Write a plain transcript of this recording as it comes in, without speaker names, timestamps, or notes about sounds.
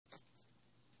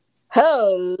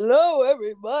Hello,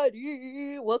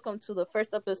 everybody. Welcome to the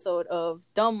first episode of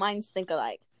Dumb Minds Think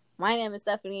Alike. My name is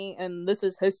Stephanie, and this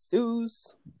is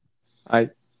Jesus.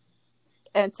 Hi.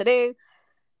 And today,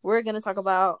 we're going to talk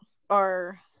about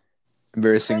our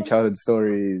Embarrassing childhood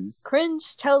stories.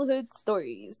 cringe childhood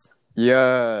stories.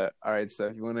 Yeah. All right,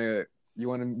 Steph. You want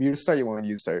me to start? You want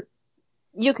you to start?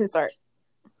 You can start.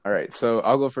 All right. So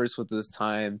I'll go first with this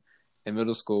time in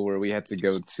middle school where we had to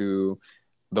go to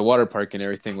the water park and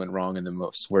everything went wrong in the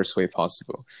most worst way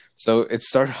possible. So it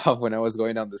started off when I was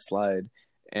going down the slide,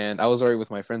 and I was already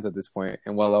with my friends at this point.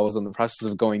 And while I was in the process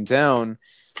of going down,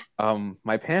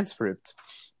 my pants ripped.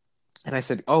 And I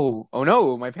said, oh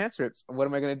no, my pants ripped. What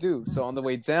am I going to do? So on the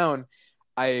way down,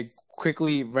 I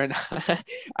quickly ran.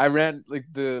 I ran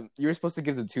you were supposed to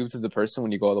give the tube to the person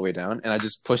when you go all the way down. And I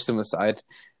just pushed them aside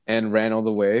and ran all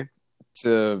the way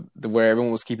to where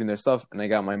everyone was keeping their stuff. And I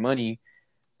got my money.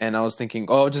 And I was thinking,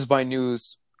 oh, I'll just buy new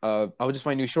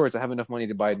shorts. I have enough money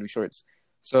to buy new shorts.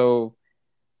 So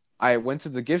I went to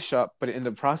the gift shop, but in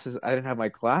the process, I didn't have my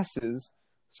glasses.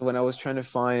 So when I was trying to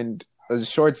find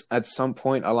shorts, at some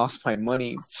point, I lost my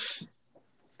money,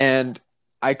 and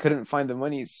I couldn't find the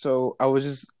money. So I was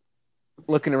just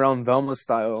looking around Velma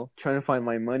style, trying to find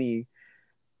my money,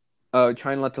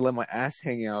 trying not to let my ass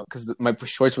hang out because my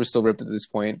shorts were still ripped at this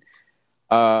point.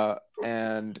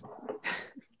 And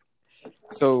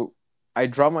so I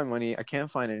drop my money. I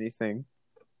can't find anything,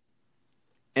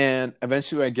 and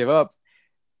eventually I give up.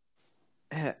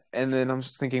 And then I'm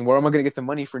just thinking, where am I going to get the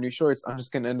money for new shorts? I'm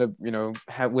just going to end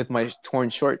up, with my torn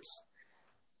shorts.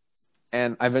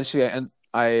 And eventually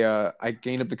I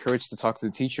gained up the courage to talk to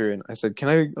the teacher, and I said, can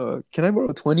I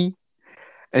borrow 20?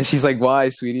 And she's like, why,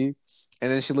 sweetie?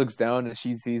 And then she looks down and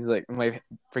she sees like my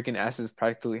freaking ass is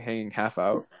practically hanging half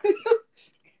out.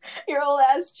 Your whole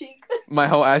ass cheek. My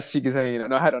whole ass cheek is hanging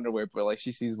out. No, I had underwear, but like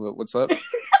she sees what's up.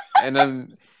 And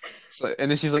then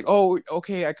she's like, oh,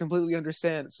 okay, I completely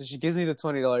understand. So she gives me the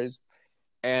 $20,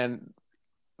 and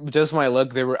just my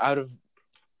luck, they were out of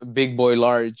big boy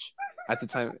large at the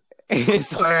time.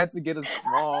 So I had to get a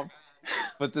small,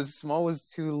 but the small was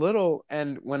too little.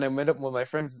 And when I met up with my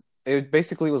friends, it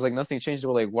basically was like nothing changed. They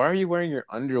were like, why are you wearing your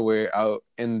underwear out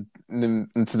into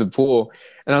the pool?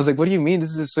 And I was like, what do you mean?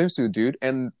 This is a swimsuit, dude.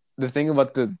 And the thing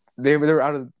about they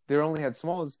only had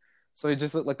smalls. So it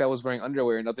just looked like I was wearing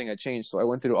underwear and nothing had changed. So I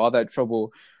went through all that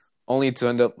trouble only to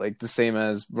end up like the same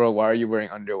as, bro, why are you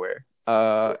wearing underwear?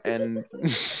 And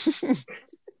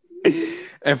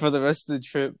and for the rest of the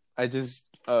trip, I just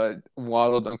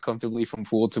waddled uncomfortably from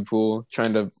pool to pool,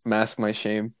 trying to mask my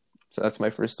shame. So that's my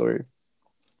first story.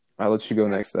 I'll let you go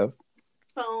next, Steph.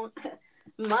 So,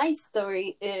 my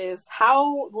story is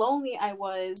how lonely I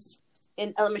was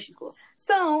in elementary school.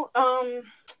 So,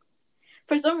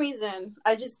 for some reason,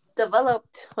 I just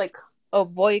developed like a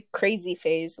boy crazy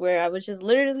phase where I was just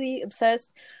literally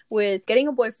obsessed with getting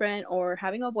a boyfriend or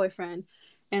having a boyfriend.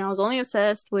 And I was only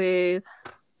obsessed with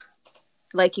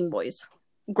liking boys.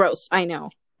 Gross, I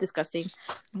know. Disgusting.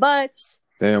 But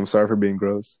damn, sorry for being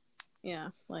gross. Yeah,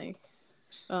 like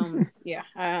yeah.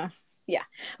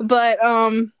 But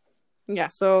yeah,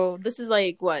 so this is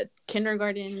like what,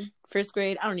 kindergarten, first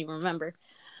grade, I don't even remember.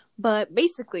 But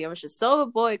basically, I was just so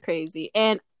boy crazy.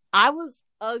 And I was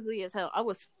ugly as hell. I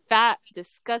was fat,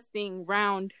 disgusting,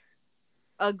 round,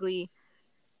 ugly.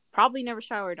 Probably never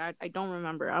showered. I don't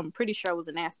remember. I'm pretty sure I was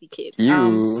a nasty kid.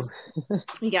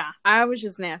 Yeah, I was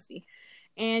just nasty.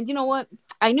 And you know what?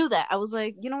 I knew that. I was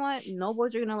like, you know what? No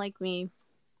boys are going to like me.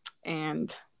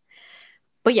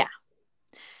 But yeah.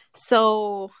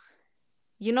 So,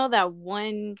 you know that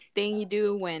one thing you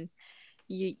do when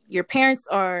your parents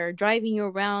are driving you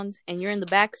around and you're in the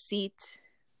back seat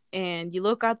and you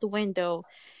look out the window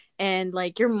and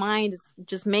like your mind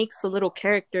just makes a little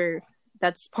character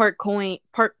that's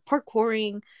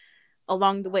parkouring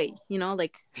along the way,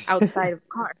 like outside of the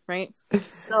car, right?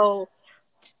 So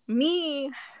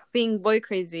me being boy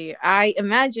crazy, I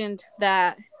imagined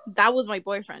that was my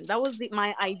boyfriend. That was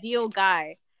my ideal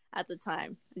guy at the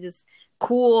time. Just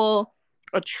cool,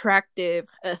 attractive,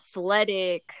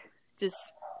 athletic,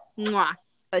 just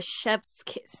a chef's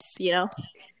kiss,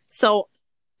 So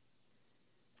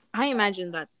I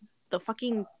imagine that the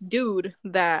fucking dude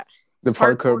that the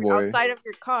parkour boy outside of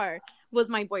your car was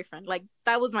my boyfriend. Like,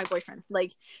 that was my boyfriend.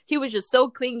 Like, he was just so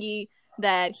clingy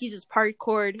that he just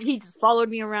parkoured. He just followed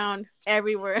me around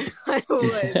everywhere I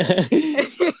was.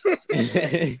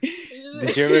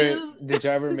 Did you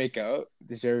ever make out?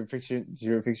 Did you ever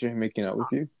picture him making out with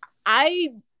you?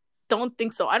 I don't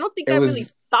think so. I don't think I really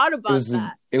thought about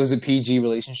that. It was a PG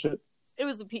relationship. It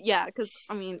was yeah, because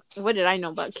I mean, what did I know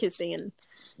about kissing and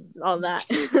all that?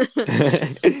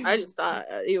 I just thought,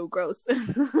 ew, gross.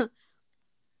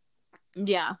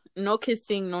 Yeah, no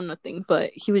kissing, no nothing,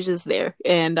 but he was just there,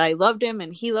 and I loved him,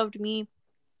 and he loved me.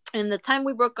 And the time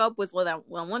we broke up was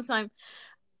one time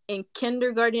in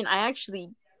kindergarten. I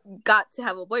actually got to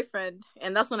have a boyfriend,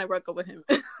 and that's when I broke up with him.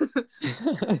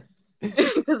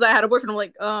 Because I had a boyfriend. I'm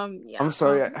like, yeah. I'm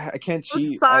sorry, I can't I'm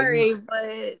cheat. sorry,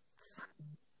 but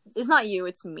it's not you,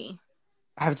 it's me.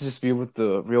 I have to just be with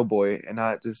the real boy and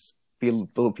not just be a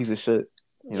little piece of shit,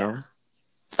 you know?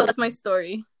 So that's my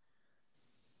story.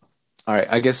 All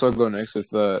right, I guess I'll go next with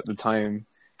the time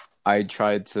I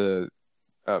tried to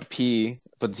pee,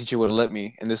 but the teacher wouldn't let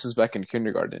me, and this was back in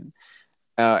kindergarten.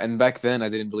 And back then, I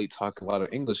didn't really talk a lot of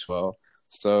English well,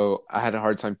 so I had a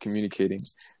hard time communicating.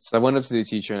 So I went up to the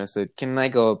teacher and I said, "Can I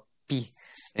go pee?"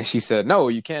 And she said, "No,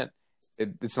 you can't.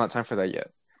 It's not time for that yet."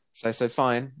 So I said,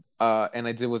 "Fine." And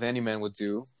I did what any man would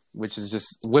do, which is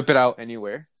just whip it out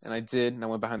anywhere. And I did, and I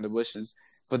went behind the bushes.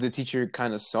 But the teacher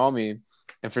kind of saw me,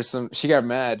 and she got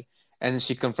mad, and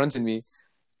she confronted me.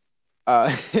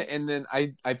 And then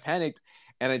I panicked,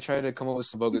 and I tried to come up with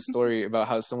some bogus story about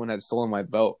how someone had stolen my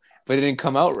belt, but it didn't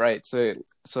come out right. So it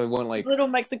went like little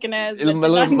Mexican ass. I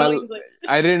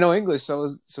didn't know English, so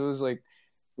it was like,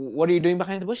 "What are you doing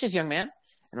behind the bushes, young man?"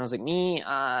 And I was like, "Me,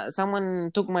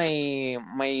 someone took the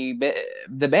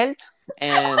belt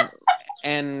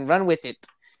and run with it.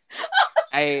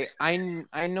 I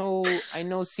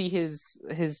know see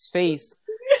his face."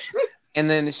 And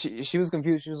then she was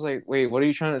confused. She was like, "Wait, what are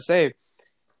you trying to say?"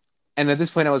 And at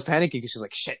this point, I was panicking because she was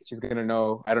like, "Shit, she's gonna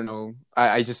know." I don't know.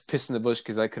 I just pissed in the bush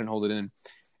because I couldn't hold it in,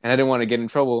 and I didn't want to get in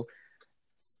trouble.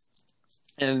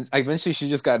 And eventually, she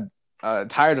just got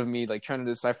tired of me like trying to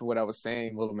decipher what I was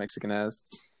saying, little Mexican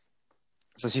ass.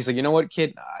 So she's like, "You know what,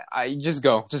 kid? I just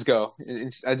go.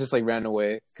 And I just like ran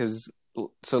away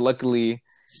so luckily,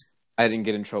 I didn't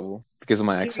get in trouble because of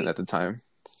my accent at the time.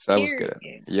 So that was good.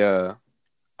 Yeah.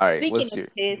 All right. Speaking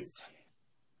of piss,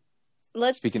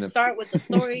 let's start with the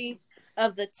story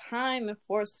of the time in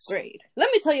 4th grade.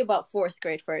 Let me tell you about 4th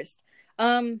grade first.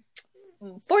 4th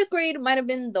grade might have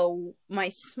been my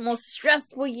most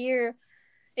stressful year.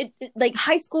 It like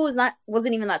high school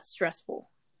wasn't even that stressful.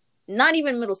 Not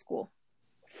even middle school.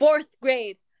 4th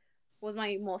grade was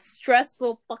my most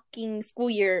stressful fucking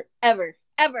school year ever.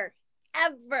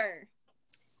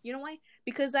 You know why?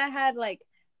 Because I had like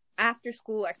after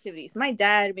school activities. My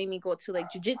dad made me go to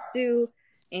like jiu-jitsu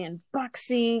and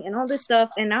boxing and all this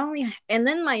stuff, and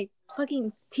then my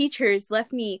fucking teachers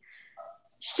left me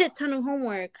shit ton of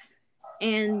homework,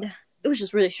 and it was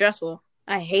just really stressful.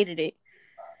 I hated it.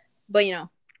 But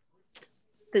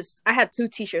because I had 2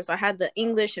 teachers. I had the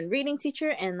English and reading teacher,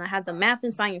 and I had the math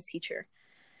and science teacher.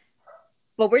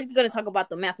 But we're going to talk about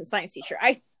the math and science teacher.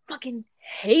 I fucking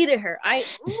hated her.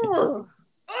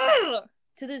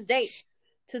 To this day,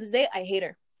 I hate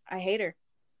her.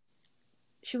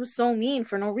 She was so mean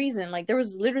for no reason. Like, there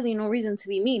was literally no reason to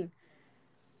be mean.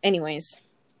 Anyways,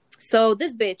 so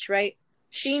this bitch, right?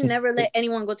 She never let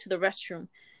anyone go to the restroom.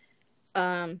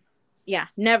 Yeah,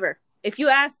 never. If you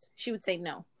asked, she would say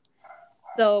no.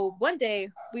 So one day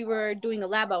we were doing a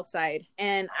lab outside,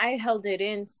 and I held it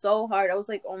in so hard. I was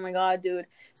like, "Oh my god, dude!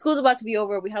 School's about to be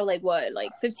over. We have like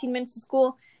 15 minutes of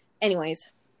school."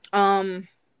 Anyways,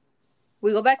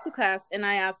 we go back to class, and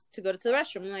I asked to go to the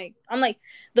restroom. I'm like,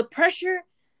 the pressure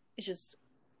is just,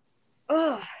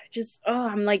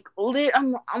 I'm like,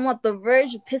 I'm at the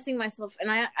verge of pissing myself,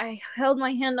 and I held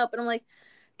my hand up, and I'm like,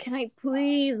 "Can I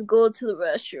please go to the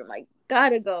restroom? I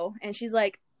gotta go." And she's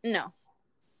like, "No."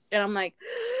 And I'm like,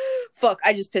 fuck,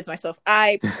 I just pissed myself.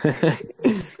 I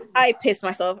pissed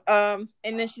myself. And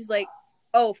then she's like,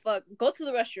 "Oh fuck, go to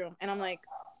the restroom." And I'm like,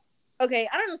 okay,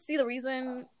 I don't see the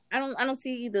reason. I don't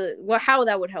see how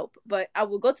that would help, but I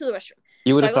will go to the restroom.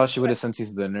 You would have thought she would have sent you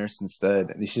to the nurse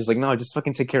instead. And she's like, "No, just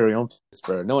fucking take care of your own piss,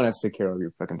 bro. No one has to take care of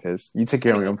your fucking piss. You take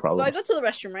care of your own problems." So I go to the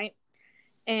restroom, right?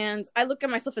 And I look at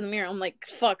myself in the mirror. I'm like,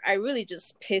 fuck, I really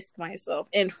just pissed myself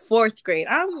in 4th grade.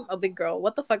 I'm a big girl.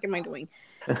 What the fuck am I doing?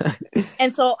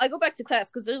 And so I go back to class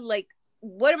because there's like,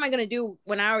 what am I going to do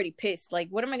when I already pissed? Like,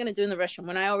 what am I going to do in the restroom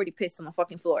when I already pissed on the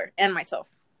fucking floor and myself?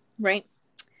 Right?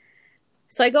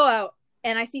 So I go out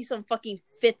and I see some fucking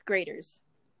 5th graders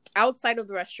outside of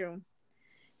the restroom.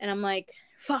 And I'm like,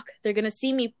 fuck, they're going to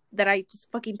see me that I just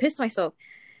fucking pissed myself.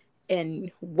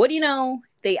 And what do you know?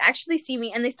 They actually see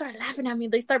me and they start laughing at me.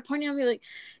 They start pointing at me like,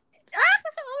 "Oh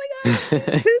my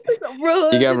god,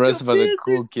 bro, you got roasted by the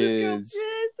cool kids."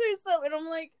 And I'm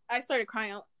like, I started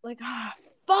crying out like,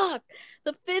 fuck,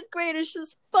 the 5th graders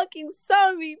just fucking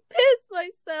saw me piss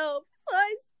myself. So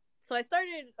I So I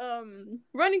started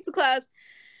running to class,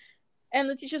 and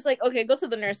the teacher's like, okay, go to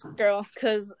the nurse, girl,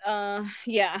 because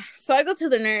yeah. So I go to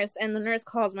the nurse, and the nurse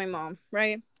calls my mom,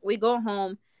 right? We go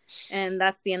home, and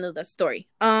that's the end of the story.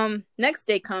 Next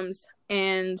day comes,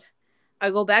 and I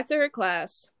go back to her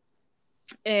class,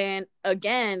 and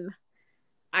again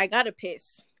I gotta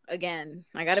piss. Again,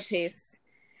 I gotta piss.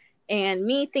 And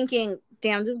me thinking,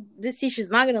 damn, this teacher's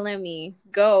not gonna let me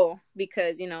go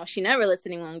because, you know, she never lets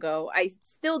anyone go. I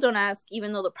still don't ask,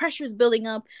 even though the pressure is building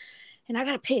up, and I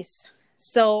gotta piss.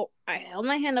 So I held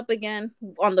my hand up again,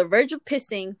 on the verge of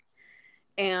pissing,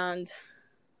 and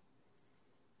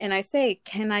I say,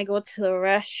 can I go to the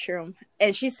restroom?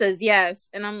 And she says yes.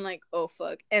 And I'm like, oh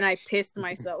fuck. And I pissed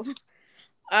myself.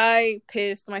 I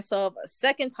pissed myself a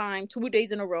second time, 2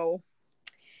 days in a row.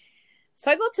 So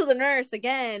I go to the nurse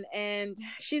again, and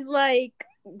she's like,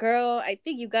 girl, I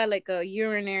think you got like a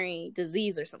urinary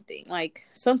disease or something. Like,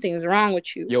 something's wrong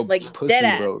with you. Yo, like, pussy, dead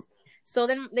ass. bro. So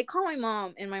then they call my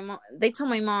mom, and they tell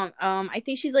my mom, I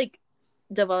think she's like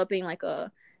developing like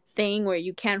a thing where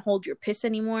you can't hold your piss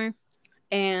anymore.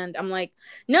 And I'm like,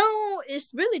 no,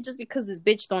 it's really just because this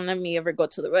bitch don't let me ever go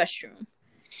to the restroom.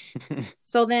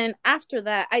 So then after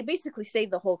that, I basically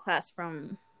saved the whole class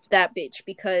from that bitch,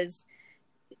 because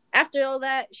after all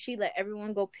that, she let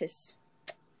everyone go piss.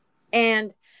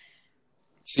 And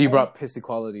so you brought piss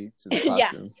equality to the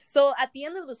classroom. Yeah. So at the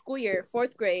end of the school year,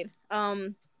 4th grade,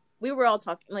 we were all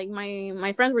talking, like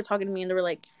my friends were talking to me, and they were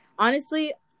like,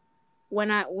 honestly, when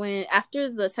after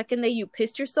the second day you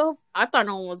pissed yourself, I thought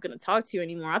no one was gonna talk to you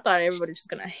anymore. I thought everybody was just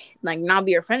gonna like not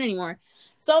be your friend anymore.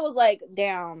 So I was like,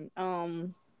 damn,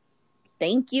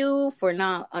 thank you for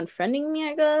not unfriending me,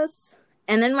 I guess.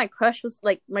 And then my crush in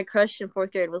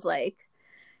 4th grade was like,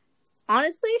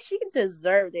 honestly, she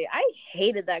deserved it. I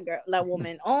hated that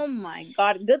woman. Oh my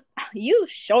god, good. You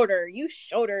showed her. You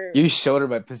showed her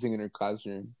by pissing in her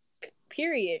classroom.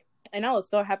 Period. And I was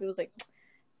so happy. I was like,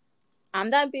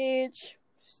 I'm that bitch.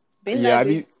 Been that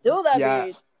bitch. Still that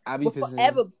bitch. I be will pissing.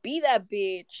 Forever be that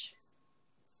bitch.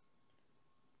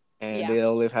 And they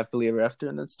all live happily ever after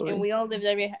in that story. And we all lived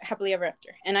happily ever after.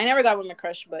 And I never got with my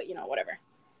crush, but you know, whatever.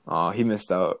 Oh, he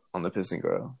missed out on the pissing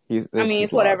girl. It's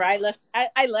whatever. I left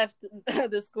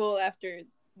the school after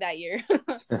that year.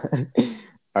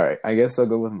 All right, I guess I'll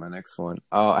go with my next one.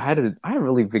 I had a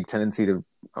really big tendency to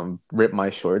rip my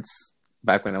shorts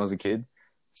back when I was a kid.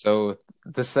 So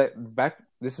this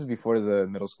is before the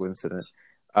middle school incident.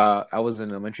 I was in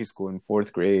elementary school in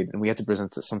 4th grade, and we had to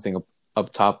present something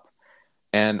up top.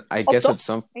 And I guess at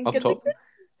some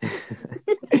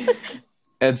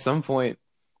at some point,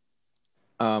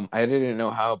 I didn't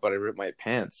know how, but I ripped my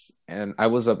pants, and I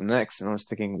was up next, and I was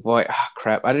thinking, boy,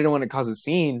 crap! I didn't want to cause a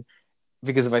scene,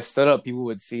 because if I stood up, people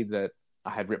would see that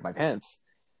I had ripped my pants.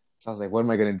 So I was like, what am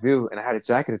I gonna do? And I had a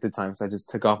jacket at the time, so I just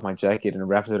took off my jacket and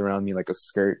wrapped it around me like a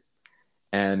skirt,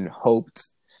 and hoped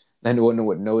that no one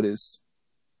would notice.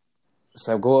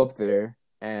 So I go up there,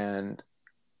 and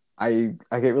I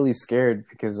get really scared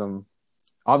because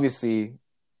obviously,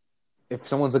 if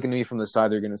someone's looking at me from the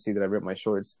side, they're gonna see that I ripped my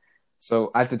shorts.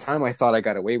 So at the time, I thought I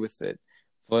got away with it,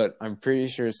 but I'm pretty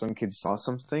sure some kids saw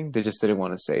something. They just didn't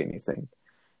want to say anything.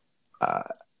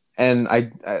 And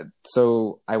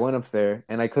so I went up there,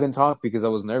 and I couldn't talk because I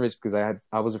was nervous, because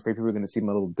I was afraid people were gonna see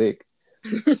my little dick.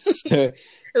 My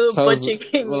little budget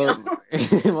came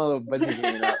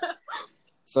out.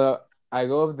 So I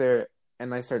go up there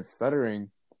and I start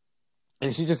stuttering,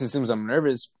 and she just assumes I'm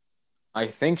nervous. I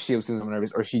think she assumes I'm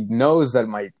nervous, or she knows that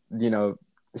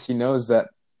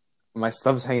my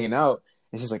stuff's hanging out,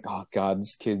 and she's like, "Oh God,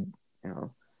 this kid,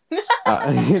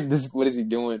 what is he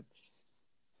doing?"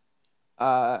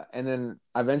 And then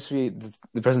eventually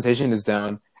the presentation is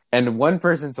down, and one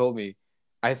person told me,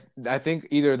 I think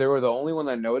either they were the only one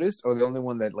that noticed, or the only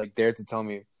one that like dared to tell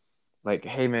me, like,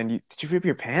 "Hey man, did you rip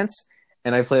your pants?"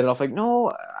 And I played it off like,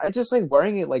 "No, I just like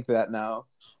wearing it like that now."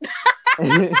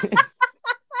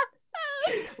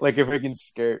 Like a freaking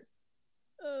skirt.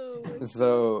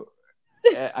 So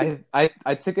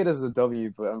I took it as a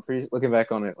W, but looking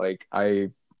back on it, like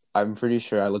I'm pretty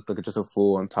sure I looked like just a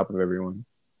fool on top of everyone,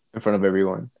 in front of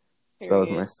everyone. So that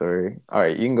was my story. All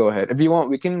right, you can go ahead. If you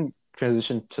want, we can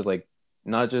transition to like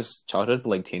not just childhood, but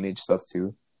like teenage stuff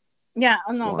too. Yeah,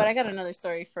 no, but I got another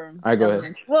story from All right, go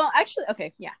ahead. Well, actually,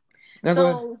 okay, yeah.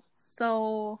 No,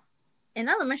 so in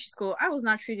elementary school, I was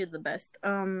not treated the best.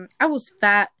 I was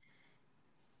fat.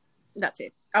 That's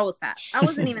it. I was fat. I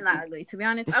wasn't even that ugly, to be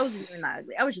honest. I wasn't even that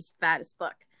ugly. I was just fat as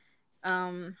fuck.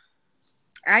 I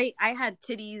had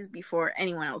titties before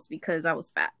anyone else because I was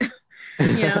fat.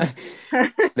 You know,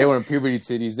 They weren't puberty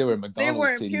titties. They were they McDonald's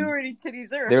weren't titties. puberty titties.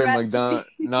 They were They were fat titties. McDonald.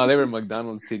 No, they were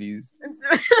McDonald's titties.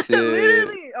 Shit.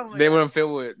 Literally. Oh my They god. weren't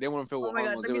filled with. They weren't filled Oh with my god.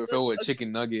 hormones. Let They me were look. filled with Okay.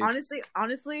 chicken nuggets.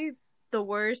 Honestly, the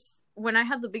worst when I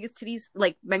had the biggest titties,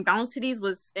 like McDonald's titties,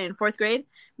 was in fourth grade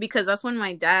because that's when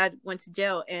my dad went to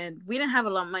jail and we didn't have a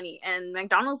lot of money and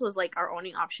McDonald's was like our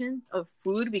only option of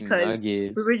food Chicken because we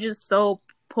were nuggets. just so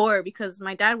poor because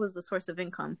my dad was the source of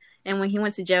income and when he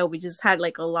went to jail we just had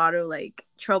like a lot of like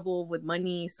trouble with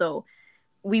money, so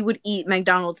we would eat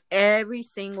McDonald's every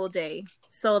single day.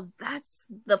 So that's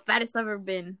the fattest I've ever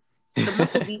been, the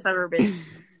most obese I've ever been.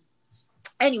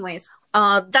 Anyways,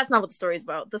 that's not what the story is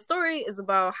about. The story is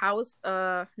about how I was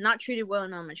not treated well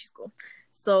in elementary school.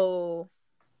 So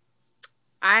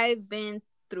I've been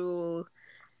through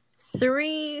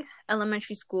 3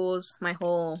 elementary schools my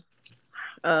whole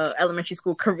elementary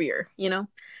school career, you know?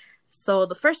 So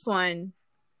the first one,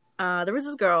 there was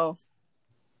this girl.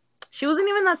 She wasn't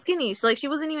even that skinny. She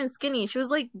wasn't even skinny. She was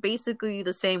like basically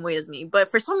the same weight as me. But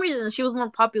for some reason, she was more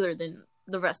popular than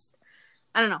the rest.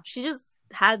 I don't know. She just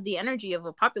had the energy of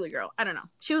a popular girl. I don't know.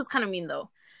 She was kind of mean though.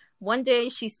 One day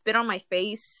she spit on my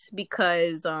face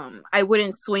because I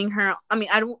wouldn't swing her. I mean,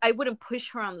 I wouldn't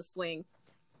push her on the swing.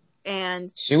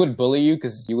 And She would bully you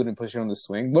because you wouldn't push her on the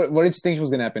swing. What did you think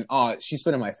was gonna happen? Oh, she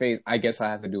spit in my face. I guess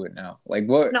I have to do it now. Like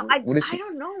what? no, What is I she?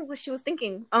 don't know what she was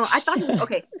thinking. I thought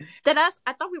okay, deadass.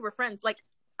 I thought we were friends. Like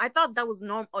I thought that was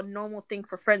a normal thing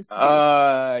for friends to do.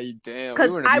 Damn. We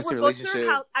Because were in an I abusive would go to her relationship.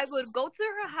 house. I would go to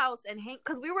her house and hang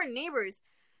because we were neighbors.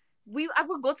 I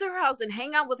would go to her house and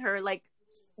hang out with her like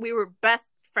we were best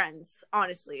friends.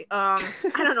 Honestly, I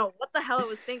don't know what the hell I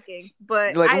was thinking,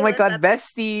 but You're like, I oh my let god, that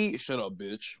bestie. Shut up,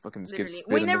 bitch. Fucking skip literally.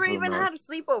 spit We in the never front even mouth. had a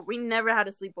sleepover. We never had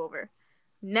a sleepover.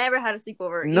 Never had a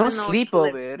sleepover. No Even though she lived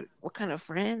sleepover. What kind of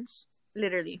friends?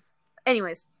 literally.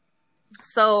 Anyways,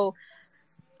 so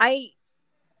I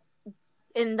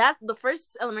in that the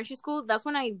first elementary school, that's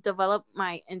when I developed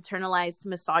my internalized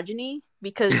misogyny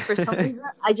because for some reason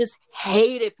I just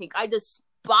hated pink. I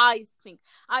despised pink.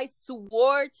 I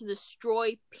swore to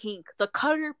destroy pink, the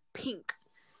color pink.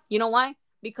 You know why?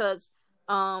 Because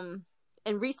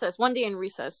in recess, one day in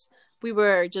recess, we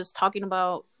were just talking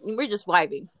about, we were just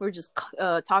vibing. We were just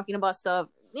talking about stuff,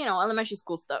 you know, elementary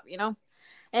school stuff, you know.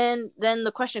 And then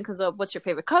the question comes up, "What's your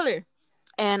favorite color?"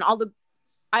 And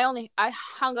I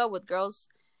hung out with girls,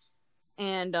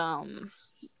 and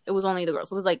it was only the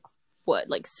girls. It was like what,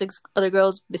 like 6 other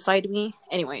girls beside me.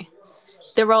 Anyway,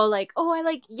 they were all like, "Oh, I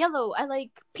like yellow. I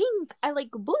like pink. I like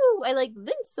blue. I like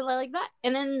this and I like that."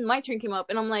 And then my turn came up,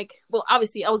 and I'm like, well,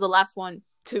 obviously I was the last one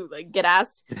to like get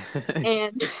asked,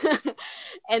 and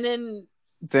and then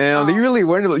Damn, they really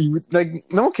weren't about you. Like,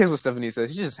 no one cares what Stephanie says.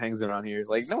 She just hangs around here.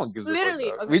 Like, no one gives a fuck. literally,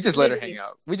 Dog. okay, We just let her literally, hang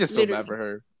out. We just feel bad literally, for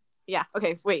her. yeah.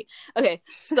 Okay, wait. Okay,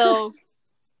 so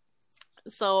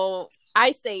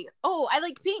I say, "Oh, I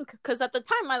like pink," because at the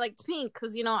time I liked pink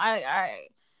because you know I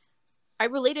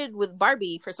related with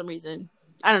Barbie for some reason.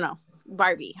 I don't know,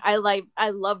 Barbie. I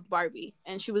loved Barbie,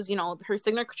 and she was, you know, her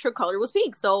signature color was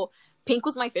pink, so pink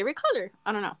was my favorite color.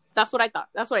 I don't know. That's what I thought.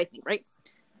 That's what I think, right?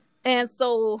 And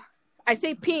so I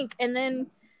say pink, and then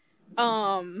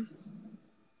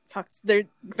fuck, they're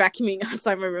vacuuming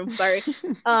outside my room. Sorry.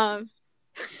 um,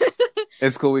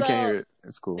 It's cool. We so can't hear it.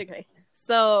 It's cool. okay,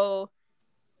 so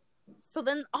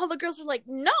then all the girls are like,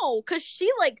 "No, because she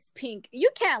likes pink. You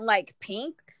can't like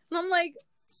pink." And I'm like,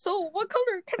 "So what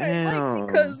color can I like?" Damn.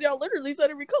 Because y'all literally said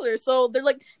every color. So they're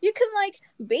like, "You can like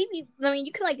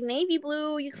you can like navy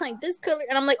blue. You can like this color."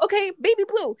 And I'm like, "Okay, baby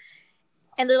blue."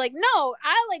 And they're like, "No,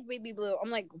 I like baby blue." I'm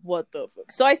like, "What the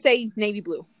fuck?" So I say navy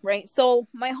blue, right? So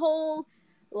my whole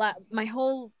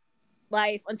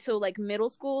life until like middle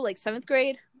school, like 7th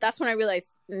grade, that's when I realized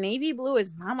navy blue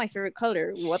is not my favorite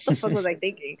color. What the fuck was I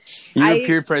thinking? You were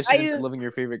peer pressured into loving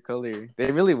your favorite color.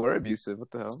 They really were abusive. What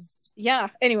the hell? Yeah.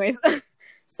 Anyways,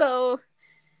 so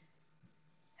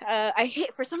I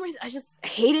hate, for some reason I just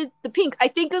hated the pink. I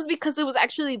think it was because it was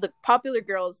actually the popular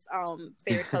girl's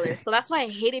favorite color. So that's why I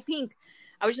hated pink.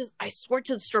 I swore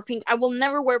to destroy pink. I will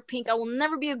never wear pink. I will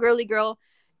never be a girly girl.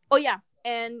 Oh yeah.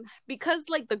 And because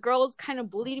like the girls kind of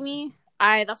bullied me,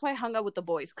 that's why I hung out with the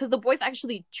boys, because the boys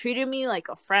actually treated me like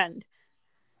a friend.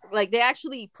 Like they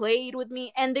actually played with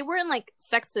me, and they weren't like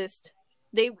sexist.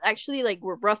 They actually like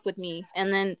were rough with me.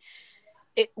 And then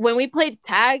when we played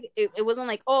tag, it wasn't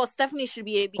like, "Oh, Stephanie should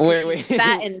be it because she's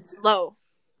fat and slow."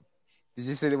 Did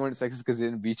you say they weren't sexist because they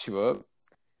didn't beat you up?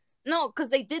 No, because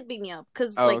they did beat me up.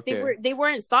 Because okay. they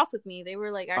weren't soft with me. They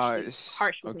were like actually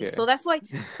harsh with me. So that's why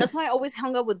I always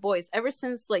hung out with boys ever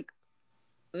since like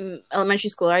elementary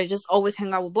school. I just always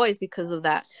hung out with boys because of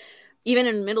that. even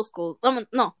in middle school.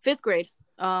 No, fifth grade.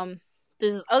 There's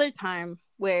this other time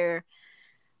where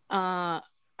I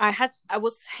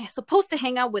was supposed to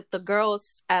hang out with the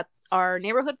girls at our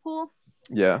neighborhood pool,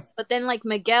 Yeah. but then like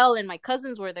Miguel and my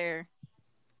cousins were there,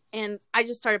 and I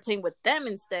just started playing with them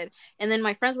instead. And then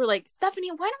my friends were like,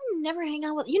 Stephanie, why don't you never hang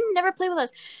out with you? Never play with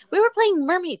us. We were playing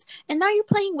mermaids, and now you're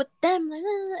playing with them.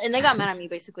 And they got mad at me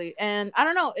basically. And I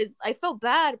don't know. I felt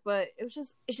bad, but it's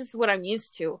just what I'm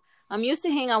used to. I'm used to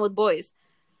hanging out with boys,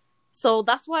 so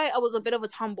that's why I was a bit of a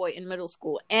tomboy in middle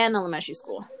school and elementary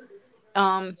school.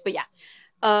 But yeah.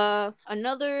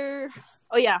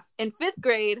 In fifth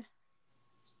grade.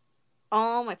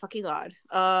 Oh my fucking god.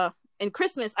 In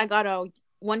Christmas, I got a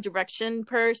One Direction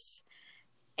purse,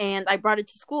 and I brought it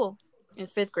to school in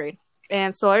fifth grade.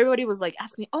 And so everybody was like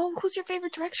asking me, "Oh, who's your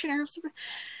favorite Directioner?"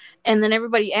 And then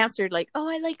everybody answered like, "Oh,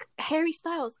 I like Harry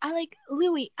Styles. I like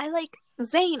Louis. I like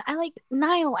Zayn. I like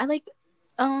Niall. I like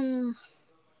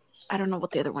I don't know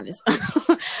what the other one is.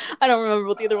 I don't remember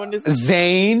what the other one is.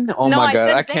 Zayn? Oh no, my god,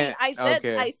 I Zayn. can't.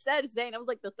 I said Zayn. I was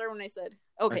like the third one I said.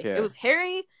 Okay. It was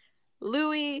Harry,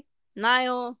 Louis,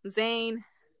 Niall, Zayn,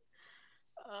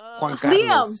 Juan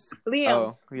Carlos. Liam.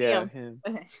 Oh, yeah, Liam. him.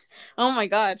 Okay. Oh my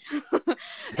god.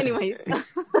 Anyways.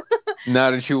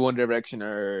 Not a true One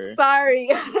Directioner.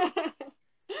 Sorry.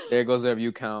 There goes their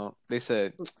view count. They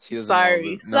said she doesn't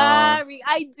Sorry. know. Sorry.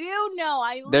 I do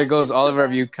know. There goes all of our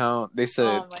view count. They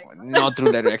said not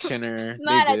through Directioner.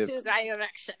 Not a true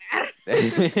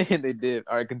Directioner. They did.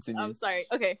 All right, continue. I'm sorry.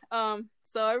 Okay.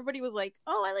 So everybody was like,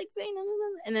 "Oh, I like Zayn,"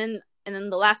 and then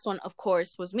the last one, of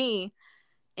course, was me,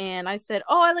 and I said,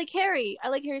 "Oh, I like Harry. I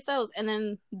like Harry Styles," and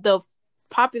then the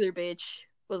popular bitch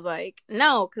was like,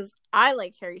 "No, because I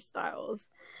like Harry Styles,"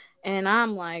 and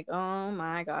I'm like, "Oh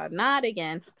my god, not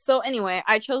again." So anyway,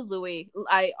 I chose Louis.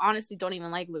 I honestly don't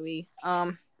even like Louis.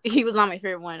 He was not my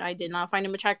favorite one. I did not find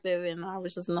him attractive, and I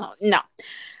was just no.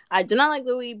 I did not like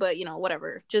Louis, but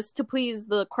whatever. Just to please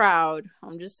the crowd,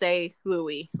 I'm just say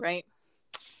Louis, right?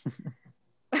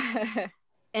 And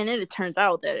then it turns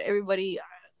out that everybody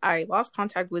I lost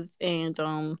contact with, and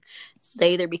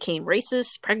they either became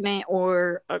racist, pregnant,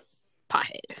 or a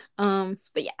pothead.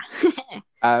 But yeah.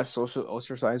 As social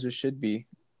ostracizers should be.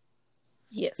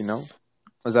 Yes.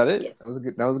 Was that it? Yeah. That was a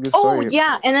good story. Oh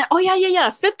yeah, and then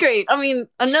fifth grade. I mean,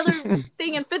 another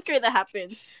thing in fifth grade that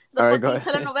happened. The fucking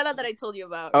telenovela that I told you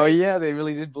about. Oh right? Yeah, they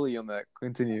really did bully on that.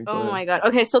 Continue. Oh my god.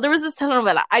 Okay, so there was this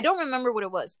telenovela. I don't remember what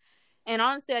it was, and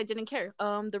honestly, I didn't care.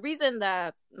 The reason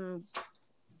that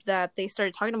they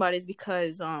started talking about it is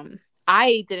because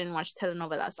I didn't watch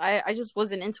telenovelas. I just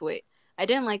wasn't into it. I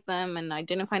didn't like them, and I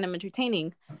didn't find them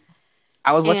entertaining.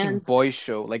 I was watching Boy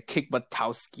Show, like Kick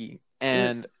Buttowski,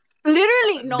 and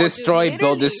literally no Destroy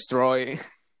Bill Destroy.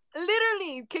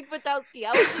 Literally Kick Buttowski.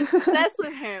 I was obsessed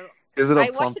with him. Is it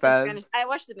a plump ass? I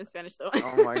watched it in Spanish though.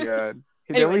 Oh my god.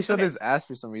 He only showed his ass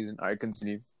for some reason. Alright,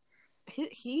 continue.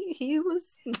 He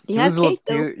had cake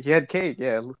though. He had cake,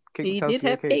 yeah. He did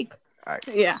have cake. Alright.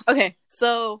 Yeah. Okay.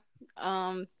 So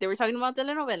they were talking about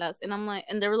telenovelas, and I'm like,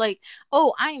 and they were like,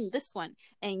 "Oh, I am this one,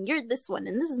 and you're this one,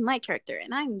 and this is my character,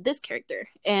 and I'm this character."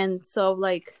 And so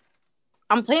like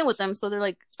I'm playing with them, so they're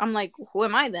like, I'm like, "Who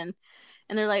am I then?"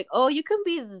 And they're like, "Oh, you can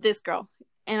be this girl."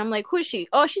 And I'm like, "Who is she?"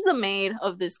 "Oh, she's a maid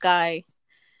of this guy."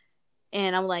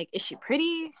 And I'm like, "Is she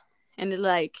pretty?" And they're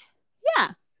like,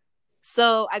 "Yeah."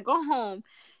 So I go home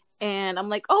and I'm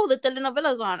like, "Oh, the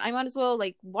telenovela's on. I might as well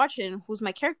like watch it. Who's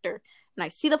my character?" And I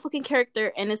see the fucking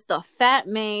character, and it's the fat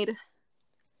maid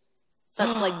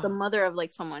that's like the mother of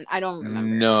like someone. I don't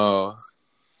remember. No.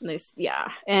 Yeah.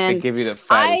 And they give you the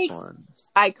fattest one.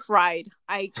 I cried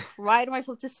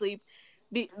myself to sleep.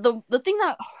 The thing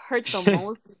that hurt the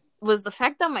most was the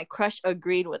fact that my crush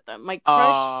agreed with them. My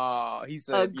crush he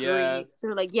said, agreed. Yeah.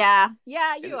 They're like, yeah,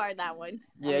 you are that one.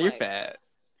 Yeah, you're fat.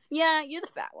 Yeah, you're the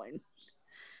fat one.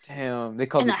 Damn, they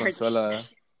called me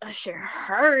Consuela. I sure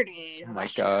heard it. Oh my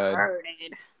god. Heard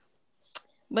it.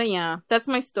 But yeah, that's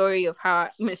my story of how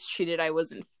mistreated I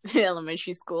was in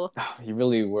elementary school. You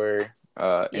really were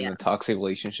in a toxic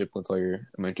relationship with all your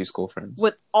elementary school friends.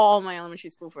 With all my elementary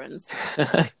school friends.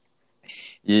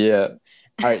 Yeah.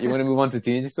 All right, you want to move on to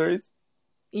teenage stories?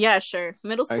 Yeah, sure.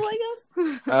 Middle school, I guess.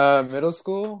 Middle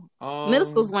school. Middle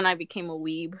school's when I became a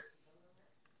weeb.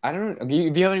 I don't know.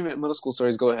 If you have any middle school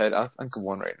stories, go ahead. I'll think of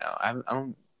one right now. I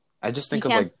don't. I just think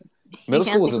of like middle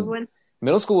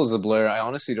school was a blur. I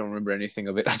honestly don't remember anything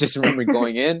of it. I just remember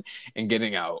going in and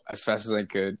getting out as fast as I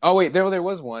could. Oh wait, there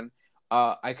was one.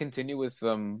 I continue with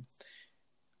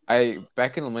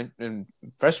back in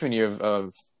freshman year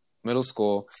of middle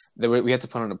school, we had to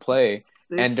put on a play,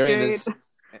 and during this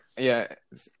Yeah,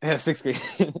 yeah, sixth grade.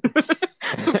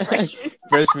 Freshman.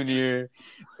 Freshman year.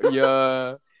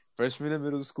 Yeah, freshman in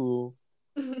middle school.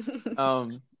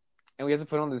 Um, and we had to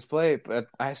put on this play, but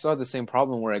I still had the same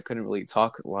problem where I couldn't really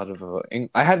talk a lot of.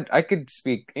 I could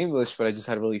speak English, but I just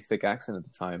had a really thick accent at the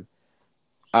time.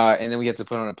 And then we had to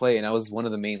put on a play, and I was one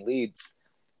of the main leads.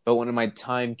 But when my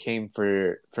time came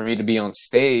for me to be on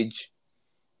stage,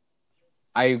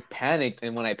 I panicked,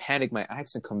 and when I panicked, my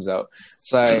accent comes out.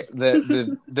 So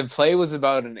the play was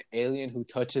about an alien who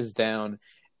touches down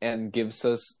and gives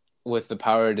us with the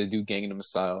power to do Gangnam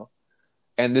Style.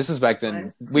 And this is back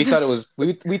then. We thought it was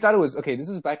we thought it was okay. This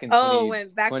was back in Oh, 20, when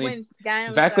back 20 when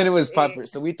Gangnam back when it Style was was a. popular.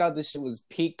 So we thought this shit was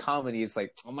peak comedy. It's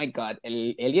like, oh my god,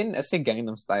 alien, I say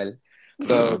Gangnam Style.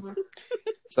 So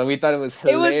so we thought it was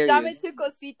It was Dame hilarious. Tu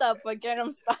Cosita, but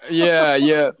Gangnam Style. Yeah,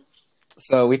 yeah.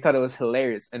 So we thought it was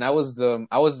hilarious, and I was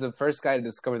the first guy to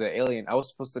discover the alien. I was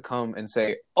supposed to come and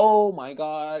say, "Oh my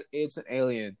god, it's an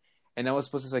alien," and I was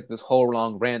supposed to say like this whole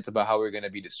long rant about how we are gonna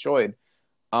be destroyed.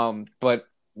 But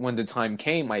when the time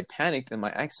came, I panicked, and my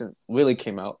accent really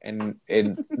came out. And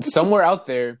somewhere out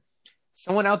there,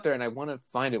 someone out there, and I want to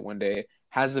find it one day,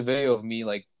 has a video of me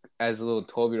like as a little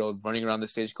 12-year-old running around the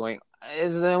stage going,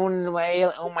 "Is there one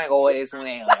alien? Oh my god, it's an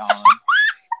alien!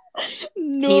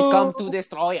 He's come to No.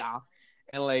 destroy ya!"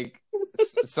 And like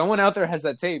someone out there has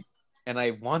that tape, and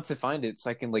I want to find it so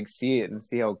I can like see it and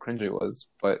see how cringe it was.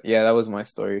 But yeah, that was my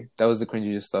story. That was the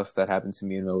cringiest stuff that happened to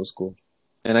me in middle school,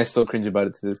 and I still cringe about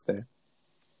it to this day.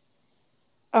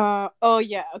 Oh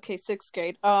yeah, okay, sixth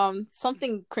grade.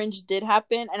 Something cringe did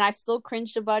happen, and I still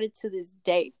cringed about it to this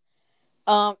day.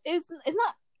 It's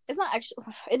not actually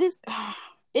it is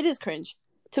it is cringe.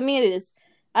 To me it is.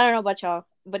 I don't know about y'all,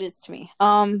 but it's to me.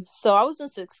 So I was in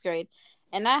sixth grade,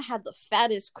 and I had the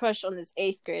fattest crush on this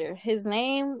eighth grader. His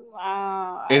name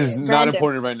Is not Brandon.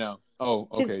 important right now. Oh,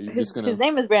 okay. You're just His gonna.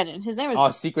 name is Brandon. His name is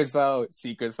Oh, secrets out,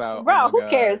 secrets out. Oh Bro, my who god.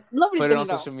 cares? Nobody's Put it gonna on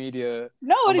know. social media.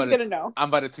 Nobody's gonna know. I'm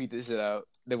about to tweet this shit out.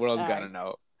 The world's gotta Alright.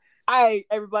 know. Alright,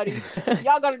 everybody.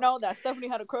 Y'all gotta know that Stephanie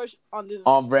had a crush on this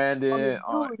On Brandon,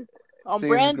 dude. On sixth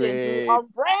Brandon, dude. grade. On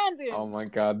Brandon. Oh my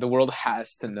god, the world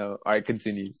has to know. All right,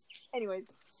 continue.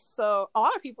 Anyways, so a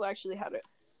lot of people actually had it.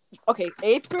 Okay,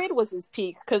 eighth grade was his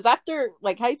peak because after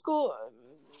like high school.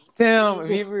 Damn, if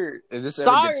you ever, if this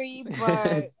Sorry, ever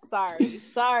but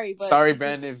sorry, but sorry,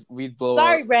 Brandon, if we blow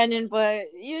sorry, up. Brandon, but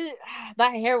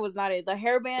that hair was not it. The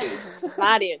hairband was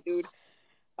not it, dude.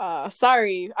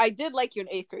 Sorry, I did like you in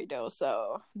eighth grade though,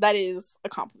 so that is a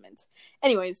compliment.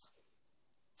 Anyways,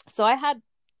 so I had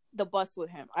the bus with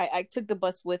him. I took the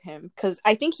bus with him because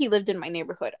I think he lived in my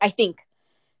neighborhood. I think,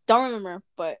 don't remember,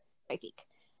 but I think.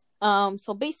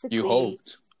 So basically, You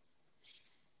hoped.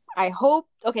 I hope.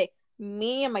 Okay,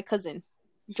 me and my cousin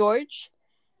George.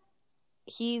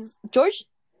 George.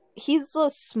 He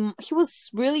was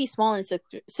really small in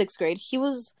sixth grade. He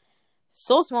was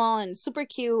so small and super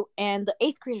cute, and the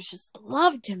eighth graders just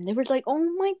loved him. They were like, "Oh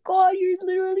my god, you're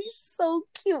literally so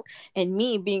cute!" And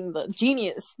me, being the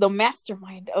genius, the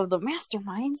mastermind of the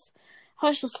masterminds, I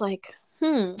was just like,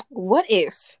 what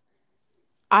if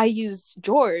I used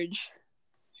George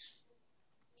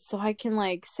so I can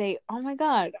like say, "Oh my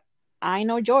god, I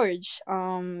know George.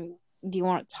 Do you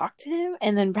want to talk to him?"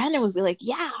 And then Brandon would be like,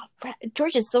 "Yeah,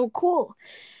 George is so cool."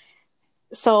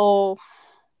 So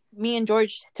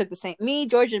George,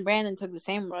 and Brandon took the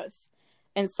same bus.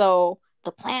 And so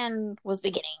the plan was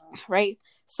beginning, right?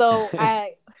 So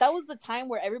that was the time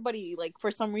where everybody, like,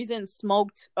 for some reason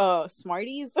smoked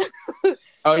Smarties.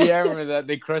 Oh yeah, I remember that.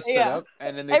 They crushed it Yeah. up,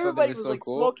 and then they thought they Everybody were was so like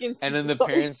cool. smoking. And then the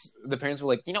parents were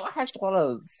like, it has a lot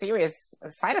of serious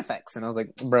side effects. And I was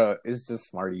like, bro, it's just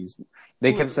Smarties.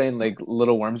 They kept saying like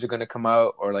little worms are gonna come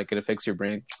out, or like it affects your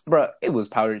brain. Bro, it was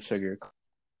powdered sugar.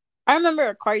 I remember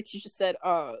a choir teacher said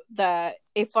that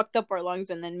it fucked up our lungs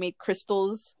and then made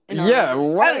crystals in our Yeah,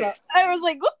 lungs. what? I don't know. I was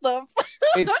like, what the fuck?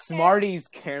 It's Okay. Smarties,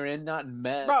 Karen, not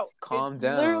meth. Bro, calm it's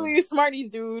down. literally Smarties,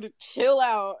 dude. Chill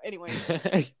out.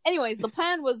 Anyways, the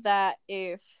plan was that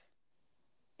if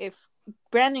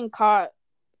Brandon caught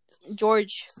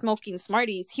George smoking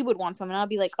Smarties, he would want some, and I'd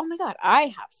be like, "Oh my god, I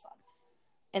have some,"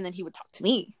 and then he would talk to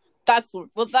me. That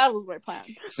was my plan.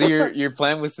 So your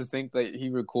plan was to think that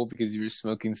you were cool because you were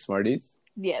smoking Smarties?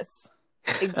 Yes,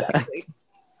 exactly.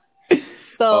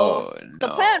 So the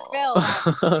plan failed,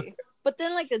 actually. But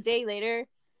then, like a day later,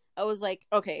 I was like,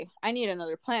 okay, I need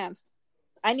another plan.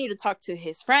 I need to talk to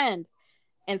his friend.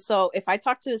 And so if I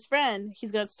talk to his friend,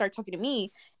 he's going to start talking to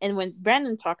me. And when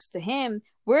Brandon talks to him,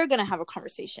 we're going to have a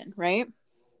conversation, right?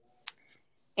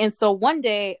 And so one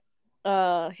day,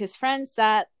 his friend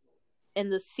sat in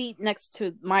the seat next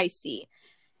to my seat.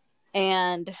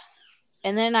 And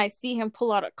And then I see him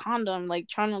pull out a condom, like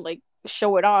trying to like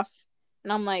show it off.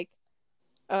 And I'm like,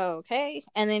 oh, okay.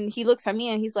 And then he looks at me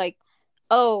and he's like,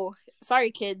 oh,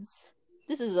 sorry, kids.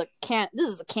 This is a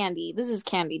candy. This is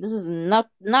candy. This is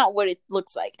not what it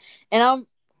looks like. And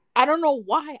I don't know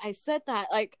why I said that.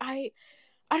 Like I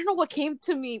don't know what came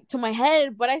to my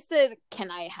head, but I said,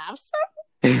 "Can I have some?"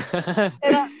 And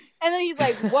then he's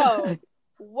like, "Whoa,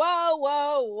 whoa,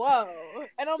 whoa, whoa!"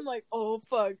 And I'm like, "Oh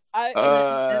fuck!" And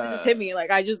then it just hit me.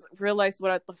 Like I just realized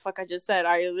what the fuck I just said.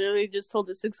 I literally just told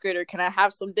the sixth grader, "Can I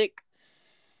have some dick?"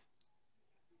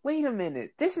 Wait a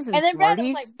minute. This isn't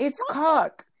Smarties. Like, it's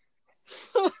cock.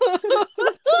 No,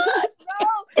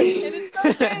 and it's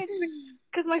so strange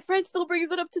because my friend still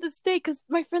brings it up to this day. Because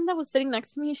my friend that was sitting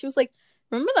next to me, she was like,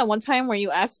 "Remember that one time where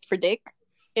you asked for dick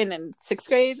in sixth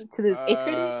grade to this eighth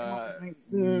grader?" Like,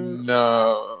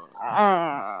 no.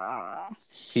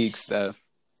 Peak stuff.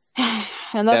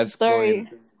 And that's the story.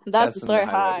 That's the story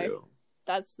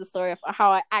that's the story of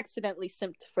how I accidentally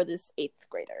simped for this eighth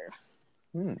grader.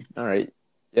 All right.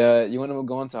 Yeah, you want to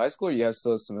go on to high school, or you have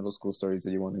still some middle school stories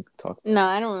that you want to talk about? No,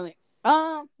 I don't really.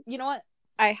 You know what?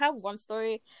 I have one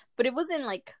story, but it wasn't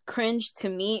like cringe to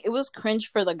me. It was cringe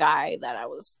for the guy that I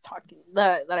was talking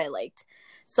that I liked.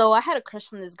 So I had a crush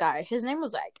from this guy. His name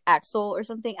was like Axel or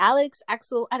something. Alex,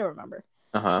 Axel, I don't remember.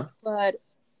 But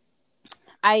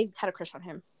I had a crush on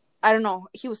him. I don't know.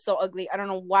 He was so ugly. I don't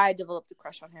know why I developed a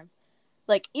crush on him.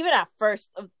 Like even at first,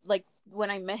 like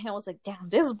when I met him, I was like, damn,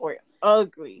 this boy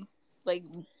ugly. Like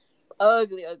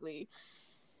ugly.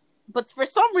 But for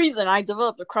some reason, I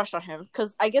developed a crush on him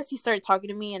because I guess he started talking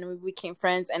to me and we became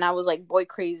friends. And I was like boy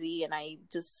crazy, and I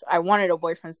wanted a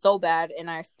boyfriend so bad, and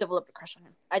I developed a crush on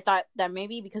him. I thought that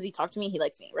maybe because he talked to me, he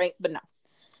likes me, right? But no.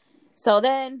 So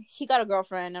then he got a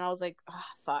girlfriend, and I was like, oh,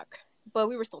 fuck. But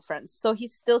we were still friends, so he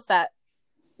still sat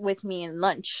with me in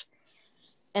lunch.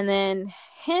 And then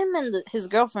him and his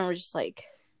girlfriend were just like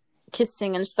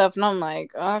kissing and stuff, and I'm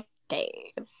like,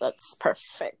 okay, that's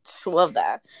perfect. Love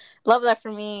that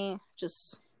for me.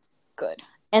 Just good.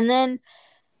 And then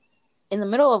in the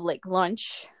middle of like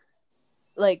lunch,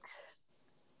 like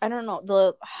I don't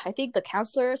know, I think the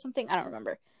counselor or something, I don't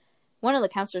remember, one of the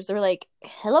counselors, they were like,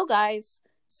 hello guys,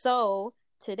 so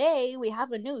today we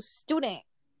have a new student.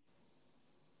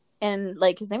 And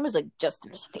like his name was like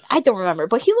Justin or something, I don't remember,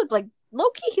 but he looked like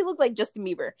low-key, he looked like Justin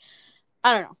Bieber.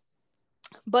 I don't know,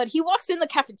 but he walks in the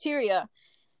cafeteria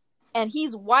and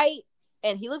he's white,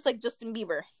 and he looks like Justin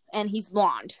Bieber, and he's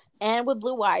blonde, and with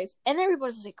blue eyes, and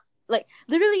everybody's like,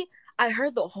 literally, I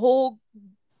heard the whole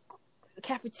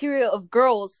cafeteria of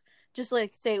girls just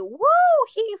like say, "Whoa,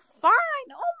 he fine!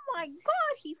 Oh my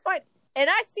god, he fine!" And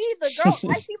I see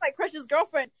I see my crush's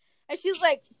girlfriend, and she's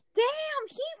like, "Damn,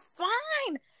 he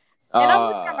fine!" And I'm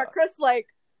looking at my crush like,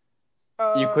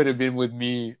 you could have been with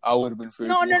me. I would have been free.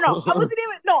 No, I wasn't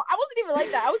even like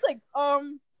that. I was like,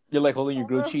 You're like holding your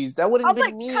grilled cheese. That wouldn't have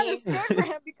been me. I'm like kind of scared for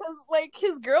him because like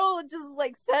his girl just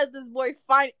like said this boy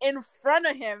fine in front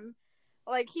of him.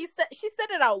 Like she said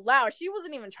it out loud. She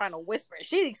wasn't even trying to whisper.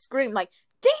 She screamed like,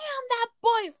 "Damn, that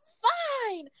boy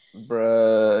fine!"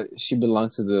 Bruh, she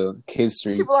belonged to the kids'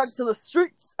 streets. She belonged to the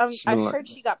streets. I heard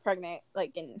she got pregnant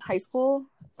like in high school,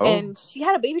 and she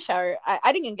had a baby shower.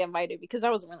 I didn't get invited because I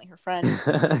wasn't really her friend,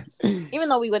 even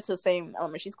though we went to the same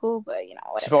elementary school. But you know,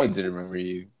 whatever. She probably didn't remember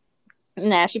you.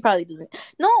 Nah, she probably doesn't.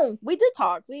 No, we did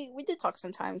talk. We did talk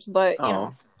sometimes, but you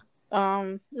know,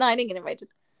 no, I didn't get invited.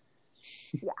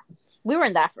 Yeah, we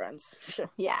weren't that friends.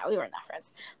 Yeah, we weren't that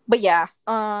friends. But yeah,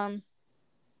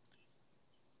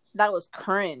 that was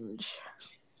cringe.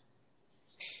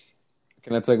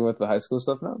 Can I talk about the high school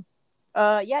stuff now?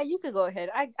 Yeah, you could go ahead.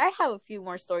 I have a few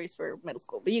more stories for middle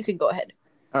school, but you can go ahead.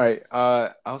 All right.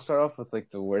 I'll start off with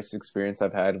like the worst experience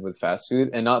I've had with fast food,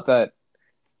 and not that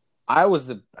I was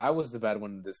the bad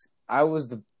one in this. I was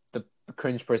the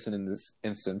cringe person in this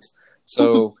instance.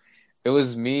 So it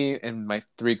was me and my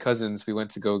 3 cousins. We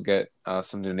went to go get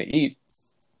something to eat,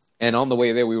 and on the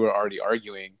way there, we were already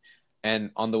arguing.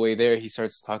 And on the way there, he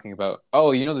starts talking about,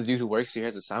 oh, you know the dude who works here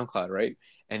has a SoundCloud, right?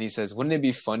 And he says, wouldn't it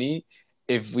be funny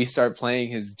if we start playing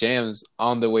his jams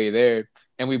on the way there?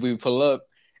 And we pull up,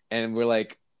 and we're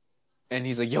like, and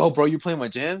he's like, yo, bro, you playing my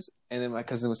jams? And then my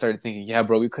cousin started thinking, yeah,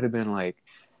 bro, we could have been like,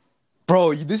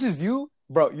 bro, this is you?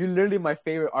 Bro, you're literally my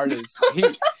favorite artist.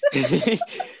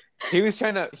 He was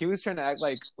trying to act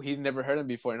like he'd never heard him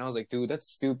before, and I was like, dude, that's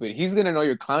stupid. He's gonna know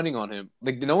you're clowning on him.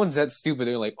 Like, no one's that stupid.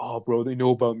 They're like, oh, bro, they know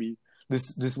about me.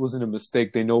 This wasn't a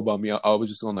mistake. They know about me. I was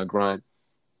just on that grind.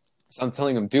 So I'm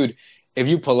telling him, dude, if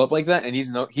you pull up like that, and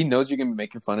he knows you're gonna be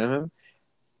making fun of him,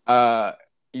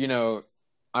 you know,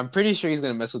 I'm pretty sure he's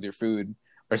gonna mess with your food,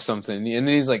 or something. And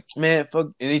then he's like, man, fuck.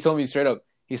 And he told me straight up,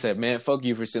 he said, man, fuck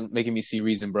you for making me see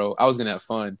reason, bro. I was going to have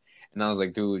fun. And I was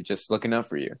like, dude, just looking out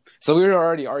for you. So we were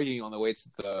already arguing on the way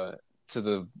to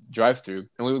the drive-through.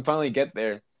 And when we finally get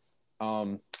there,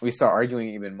 we start arguing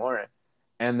even more.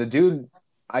 And the dude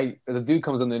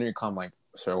comes on the intercom like,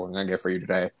 sir, what am I going to get for you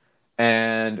today?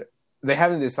 And they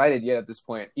haven't decided yet at this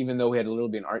point, even though we had a little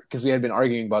bit because we had been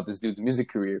arguing about this dude's music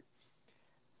career.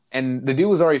 And the dude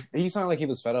was he sounded like he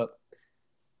was fed up.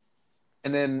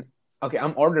 And then, okay,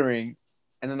 I'm ordering,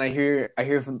 and then I hear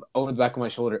from over the back of my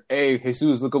shoulder, hey,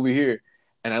 Jesus, look over here.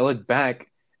 And I look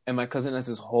back, and my cousin has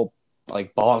this whole,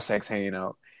 like, ball sacks hanging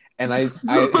out. And I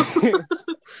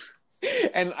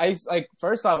and I, like,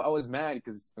 first off, I was mad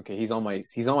because, okay, he's on my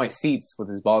seats with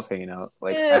his balls hanging out.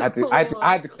 Like, I had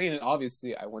to clean it.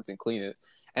 Obviously, I went and clean it.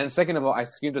 And second of all, I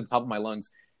screamed at the top of my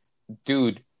lungs,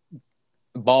 dude,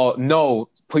 no,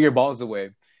 put your balls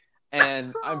away.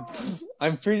 And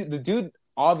the dude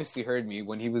obviously heard me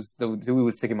when the dude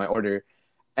was taking my order,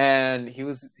 and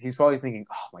he's probably thinking,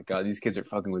 oh my god, these kids are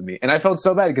fucking with me. And I felt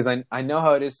so bad because I know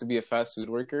how it is to be a fast food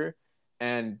worker,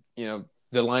 and you know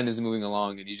the line is moving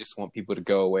along, and you just want people to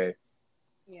go away.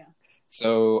 Yeah.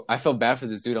 So I felt bad for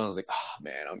this dude. I was like, oh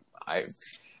man,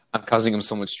 I'm causing him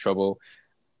so much trouble.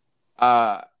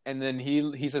 And then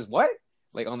he says, what?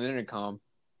 Like on the intercom.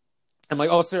 I'm like,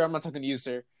 oh sir, I'm not talking to you,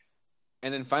 sir.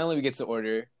 And then finally we get to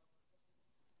order.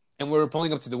 And we're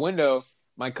pulling up to the window.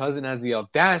 My cousin has the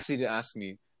audacity to ask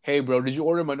me, hey, bro, did you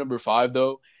order my number 5,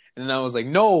 though? And then I was like,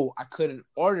 no, I couldn't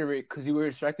order it because you were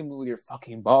distracting me with your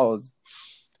fucking balls.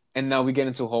 And now we get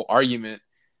into a whole argument.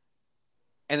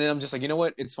 And then I'm just like, you know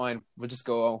what? It's fine. We'll just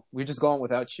go on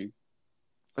without you.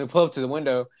 We pull up to the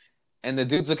window, and the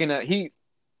dude's looking at... He's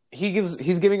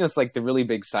giving us, like, the really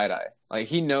big side eye. Like,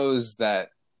 he knows that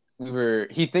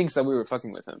he thinks that we were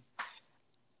fucking with him.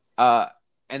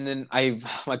 And then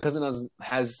my cousin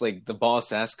has like the balls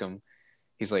to ask him.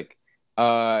 He's like,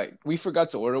 we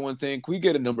forgot to order one thing. Can we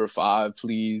get a number 5,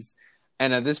 please?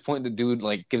 And at this point, the dude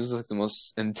like gives us like the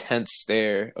most intense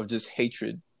stare of just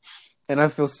hatred. And I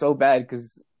feel so bad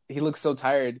because he looks so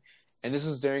tired. And this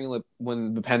was during like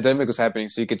when the pandemic was happening,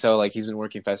 so you could tell like he's been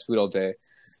working fast food all day.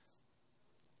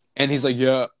 And he's like,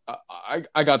 yeah,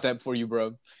 I got that for you,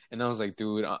 bro. And I was like,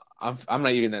 dude, I'm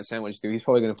not eating that sandwich, dude. He's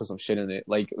probably going to put some shit in it.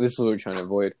 Like, this is what we're trying to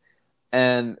avoid.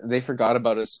 And they forgot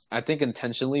about us, I think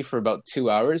intentionally, for about 2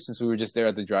 hours since we were just there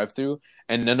at the drive-thru.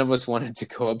 And none of us wanted to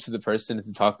go up to the person and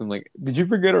to talk to them like, did you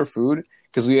forget our food?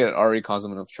 Because we had already caused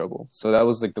them enough trouble. So that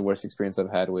was like the worst experience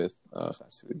I've had with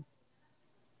fast food.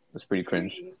 It was pretty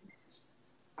cringe.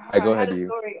 Go ahead,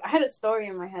 you. I had a story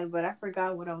in my head, but I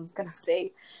forgot what I was going to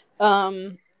say.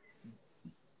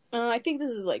 I think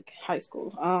this is like high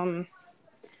school.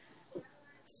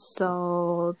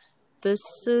 So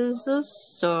this is a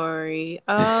story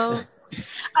of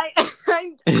I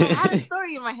had a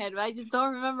story in my head, but I just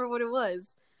don't remember what it was.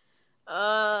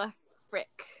 Frick.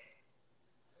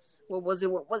 What was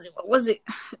it?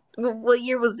 What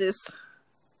year was this?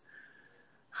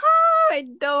 I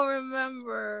don't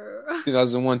remember.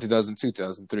 2001, 2002,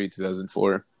 2003,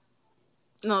 2004.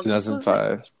 No,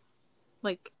 2005.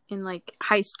 Like in like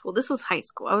high school. This was high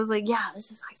school. I was like, yeah,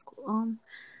 this is high school.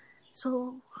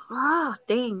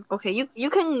 Dang. Okay, you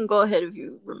can go ahead if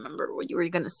you remember what you were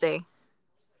gonna say.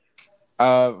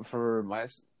 For my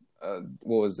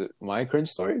what was it? My cringe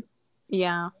story?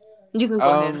 Yeah. You can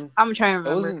go ahead. I'm trying to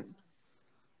remember.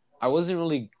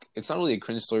 It's not really a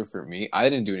cringe story for me. I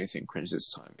didn't do anything cringe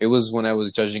this time. It was when I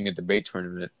was judging a debate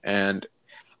tournament, and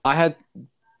I had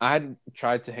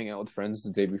tried to hang out with friends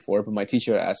the day before, but my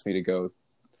teacher had asked me to go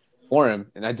for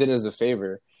him, and I did it as a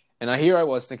favor. And I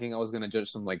was thinking I was going to judge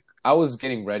some, like, I was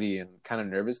getting ready and kind of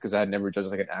nervous because I had never judged,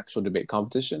 like, an actual debate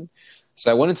competition.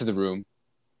 So I went into the room,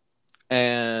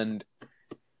 and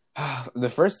the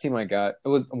first team I got, it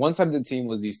was one side of the team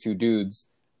was these two dudes,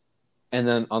 and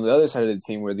then on the other side of the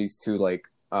team were these two, like,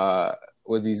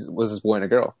 was this boy and a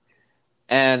girl.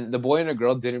 And the boy and a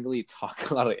girl didn't really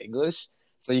talk a lot of English,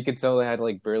 so you could tell they had,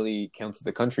 like, barely come to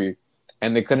the country,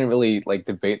 and they couldn't really, like,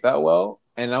 debate that well.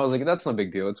 And I was like, that's no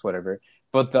big deal, it's whatever.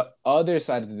 But the other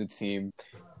side of the team,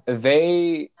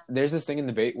 there's this thing in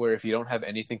debate where if you don't have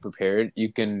anything prepared,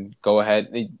 you can go ahead.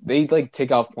 They like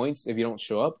take off points if you don't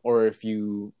show up or if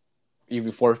you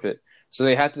forfeit. So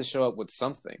they had to show up with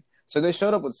something. So they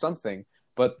showed up with something,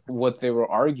 but what they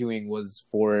were arguing was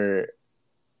for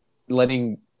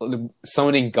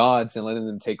summoning gods and letting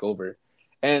them take over.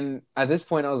 And at this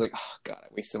point, I was like, oh god, I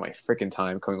wasted my freaking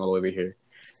time coming all the way over here.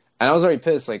 And I was already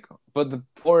pissed, like, but the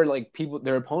poor, like, people,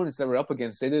 their opponents that were up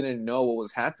against, they didn't know what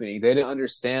was happening. They didn't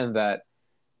understand that,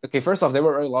 okay, first off, they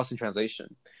were already lost in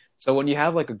translation. So when you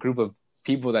have, like, a group of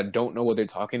people that don't know what they're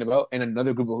talking about, and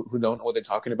another group who don't know what they're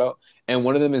talking about, and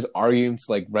one of them is arguing to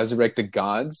like resurrect the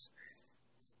gods.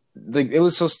 Like it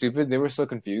was so stupid. They were so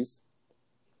confused,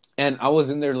 and I was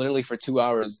in there literally for 2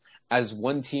 hours as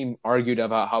one team argued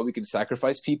about how we could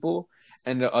sacrifice people,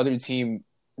 and the other team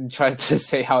tried to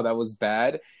say how that was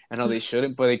bad and how they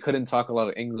shouldn't, but they couldn't talk a lot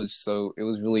of English, so it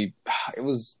was really, it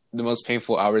was the most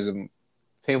the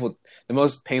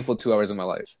most painful 2 hours of my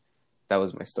life. That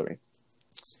was my story.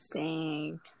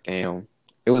 Dang. Damn.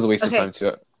 It was a waste of time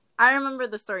too. I remember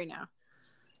the story now.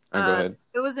 Go ahead.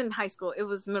 It was in high school. It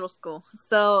was middle school.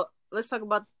 So let's talk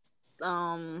about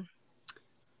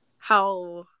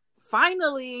how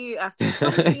finally, after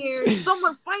so many years,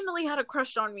 someone finally had a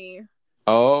crush on me.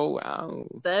 Oh, wow.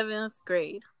 7th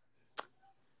grade.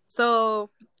 So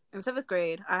in 7th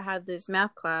grade, I had this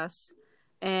math class,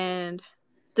 and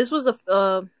this was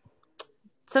 7th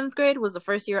grade was the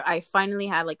first year I finally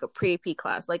had like a pre-AP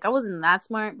class. Like I wasn't that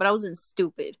smart, but I wasn't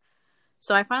stupid.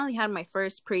 So I finally had my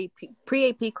first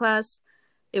pre-AP class.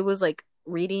 It was like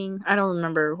reading. I don't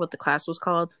remember what the class was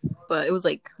called, but it was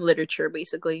like literature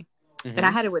basically. Mm-hmm. And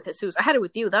I had it with Jesus. I had it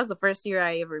with you. That was the first year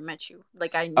I ever met you.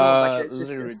 Like I knew about your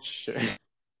existence. Literature.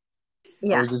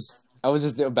 Yeah. I was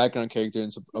just a background character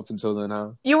up until then,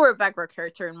 huh? You were a background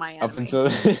character in my anime. Up until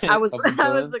I was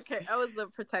the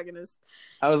protagonist.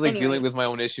 I was like dealing with my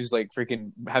own issues, like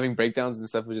freaking having breakdowns and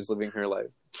stuff, with just living her life.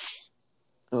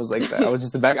 It was like that. I was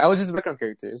just a background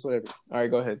character. It's whatever. All right,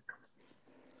 go ahead.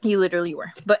 You literally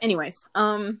were. But anyways,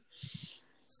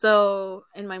 so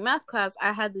in my math class,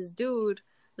 I had this dude.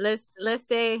 Let's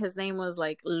say his name was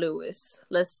like Lewis.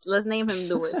 Let's name him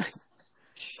Lewis.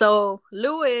 So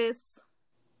Lewis,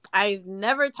 I've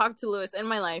never talked to Lewis in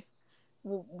my life.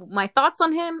 My thoughts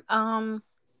on him,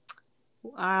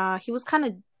 he was kind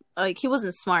of like, he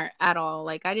wasn't smart at all.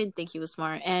 Like I didn't think he was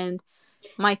smart, and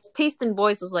my taste in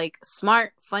boys was like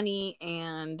smart, funny,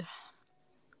 and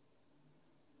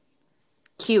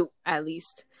cute, at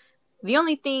least. The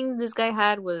only thing this guy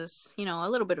had was, a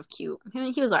little bit of cute.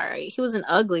 He was alright. He wasn't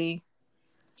ugly,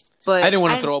 but I didn't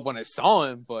want to throw up when I saw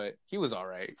him, but he was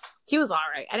alright. He was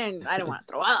alright. I didn't want to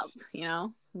throw up,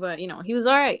 but he was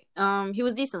alright. He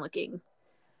was decent looking.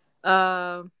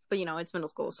 But it's middle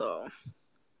school, so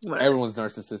whatever. Everyone's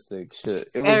narcissistic. Shit.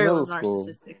 It was Everyone's middle school.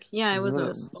 Narcissistic. Yeah, it was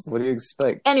middle school. What do you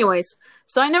expect? Anyways,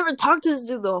 so I never talked to this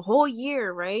dude the whole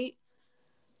year, right?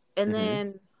 And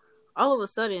then all of a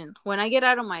sudden, when I get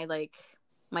out of my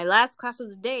last class of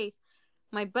the day,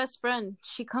 my best friend,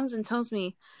 she comes and tells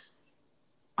me,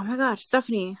 "Oh my God,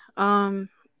 Stephanie, I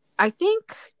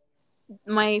think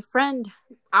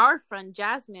our friend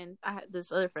Jasmine, I had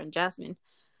this other friend Jasmine,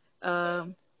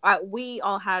 we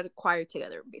all had choir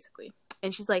together basically."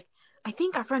 And she's like, "I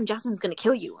think our friend Jasmine's gonna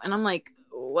kill you." And I'm like,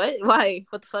 "What? Why?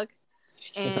 What the fuck?"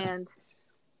 And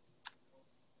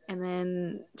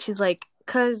then she's like,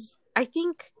 "'Cause I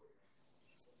think,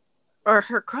 or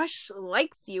her crush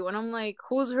likes you." And I'm like,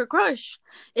 "Who's her crush?"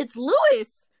 "It's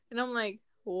Lewis." And I'm like,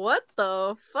 "What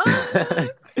the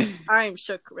fuck?" I'm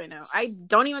shook right now. I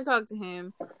don't even talk to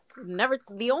him.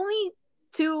 The only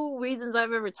 2 reasons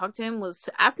I've ever talked to him was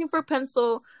to ask him for a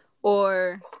pencil,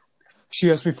 or she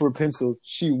asked me for a pencil.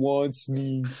 She wants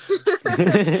me.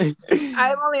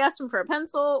 I've only asked him for a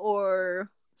pencil or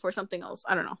for something else.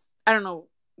 I don't know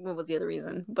what was the other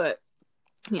reason, but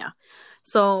yeah.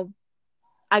 So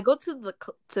I go to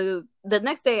the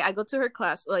next day. I go to her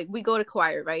class. Like we go to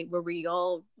choir, right, where we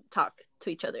all talk to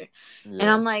each other. Yeah. And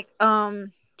I'm like,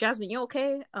 "Jasmine, you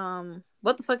okay?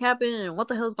 What the fuck happened? And what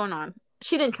the hell's going on?"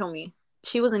 She didn't kill me.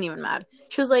 She wasn't even mad.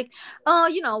 She was like, "Oh,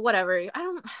 whatever.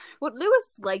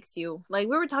 Lewis likes you." Like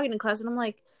we were talking in class, and I'm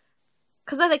like,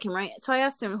 "'Cause I like him, right?" So I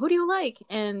asked him, "Who do you like?"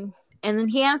 And then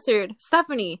he answered,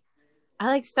 "Stephanie. I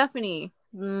like Stephanie,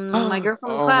 my girl from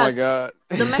class." Oh my God,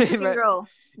 the Mexican girl.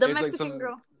 The Mexican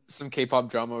girl. Some K-pop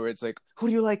drama where it's like, "Who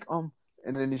do you like?"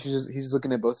 And then he's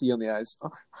looking at both of you in the eyes. "Oh,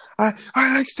 I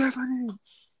like Stephanie."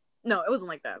 No, it wasn't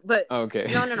like that. But okay.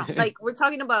 No. Like we're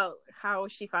talking about how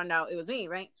she found out it was me,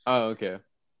 right? Oh, okay.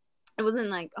 It wasn't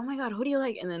like, "Oh my God, who do you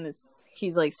like?" And then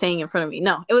he's like saying in front of me.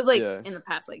 No, it was like in the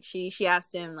past. Like she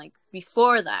asked him like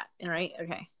before that, right?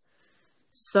 Okay.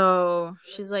 So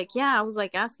she's like, "Yeah, I was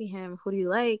like asking him, who do you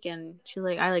like?" And she's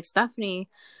like, "I like Stephanie."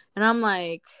 And I'm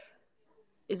like,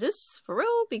 "Is this for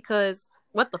real? Because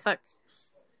what the fuck?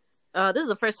 This is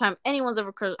the first time anyone's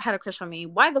ever had a crush on me.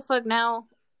 Why the fuck now?"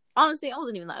 Honestly, I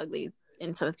wasn't even that ugly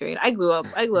in 7th grade. I grew up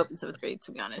in 7th grade,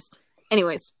 to be honest.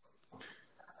 Anyways.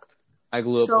 I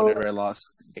grew up whenever I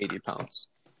lost 80 pounds.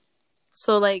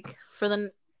 So then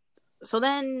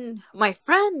my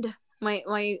friend, my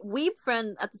weeb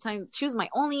friend at the time, she was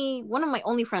one of my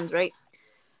only friends, right?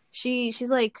 She's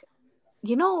like,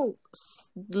 you know,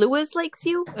 Lewis likes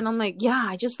you, and I'm like, yeah,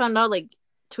 I just found out like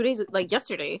 2 days, like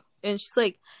yesterday, and she's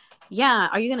like, yeah,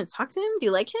 are you gonna talk to him? Do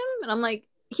you like him? And I'm like,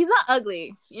 he's not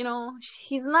ugly, you know,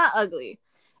 he's not ugly,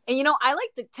 and you know, I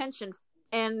like the tension,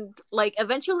 and like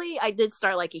eventually, I did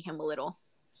start liking him a little.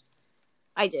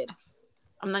 I did.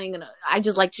 I'm not even gonna. I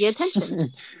just like the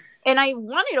attention, and I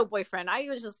wanted a boyfriend. I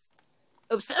was just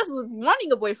obsessed with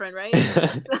wanting a boyfriend, right?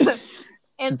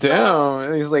 And so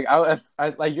Damn, he's like, I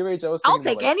like your age. I was I'll thinking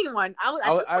take about like, anyone. At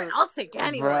this point, I'll take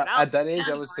anyone. bruh, I'll at that take age, I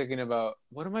anyone. was thinking about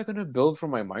what am I gonna build for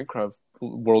my Minecraft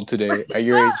world today? At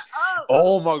your Shut age, up.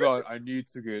 oh my god, I need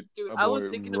to get Dude, a I boy was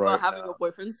thinking right about having a now.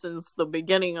 boyfriend since the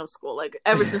beginning of school. Like,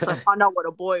 ever since I found out what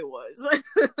a boy was.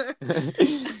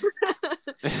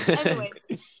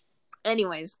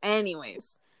 anyways.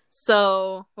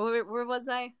 So, where was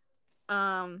I?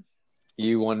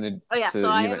 You wanted Oh, yeah. to. So,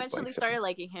 I You eventually like started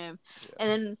liking him. Yeah. And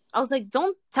then I was like,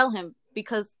 don't tell him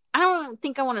because I don't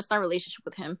think I want to start a relationship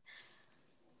with him.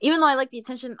 Even though I like the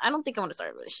attention, I don't think I want to start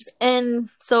a relationship. And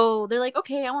so they're like,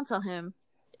 okay, I won't tell him.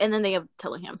 And then they end up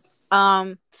telling him.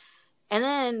 And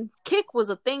then Kik was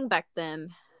a thing back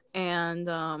then. And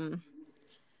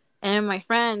my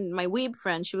friend, my weeb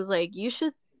friend, she was like, you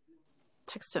should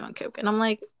text him on Kik. And I'm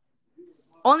like,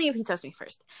 only if he texts me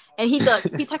first. And he does.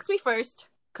 He texts me first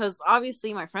because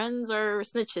obviously my friends are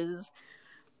snitches.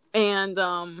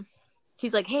 And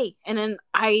he's like, hey, and then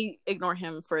I ignore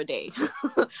him for a day.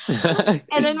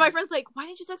 And then my friend's like, why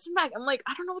didn't you text him back? I'm like,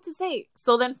 I don't know what to say.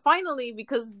 So then finally,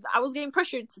 because I was getting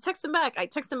pressured to text him back, I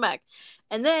text him back.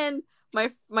 And then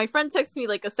my friend texts me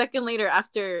like a second later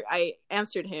after I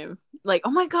answered him, like,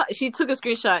 oh my god, she took a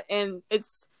screenshot, and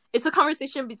it's a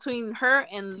conversation between her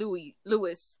and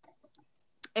Lewis.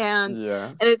 And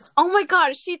it's, oh my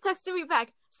god, she texted me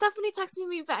back. Stephanie texted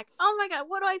me back. Oh my god,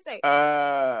 what do I say?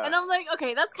 And I'm like,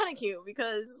 okay, that's kind of cute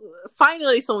because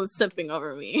finally someone's simping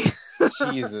over me.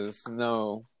 Jesus,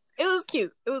 no. It was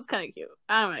cute. It was kind of cute.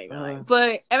 I'm not even lying.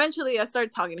 But eventually I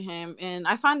started talking to him and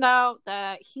I found out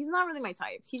that he's not really my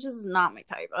type. He's just not my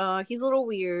type. He's a little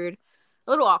weird,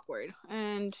 a little awkward,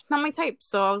 and not my type.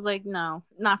 So I was like, no,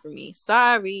 not for me.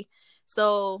 Sorry.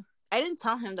 So I didn't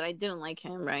tell him that I didn't like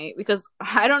him, right? Because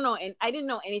I don't know, and I didn't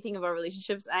know anything about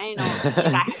relationships. I didn't know if I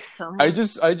had to tell him. I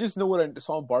just know what I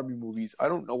saw in Barbie movies. I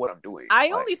don't know what I'm doing.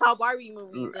 I only saw Barbie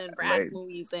movies and Bratz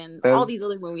movies and all these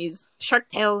other movies, Shark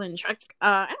Tale and Shark.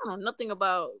 I don't know nothing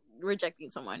about rejecting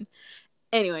someone.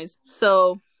 Anyways,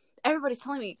 so everybody's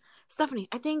telling me, Stephanie,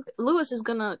 I think Lewis is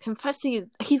gonna confess to you.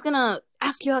 He's gonna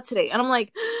ask you out today, and I'm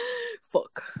like,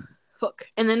 fuck.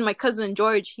 And then my cousin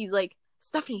George, he's like,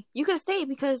 Stephanie, you gotta stay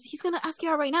because he's gonna ask you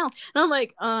out right now. And I'm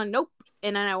like, nope.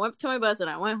 And then I went to my bus and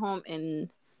I went home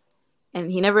and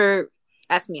he never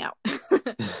asked me out.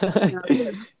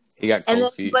 He got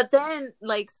cold feet. But then,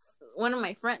 like, one of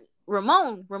my friends,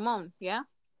 Ramon, yeah,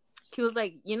 he was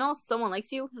like, you know, someone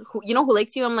likes you. You know who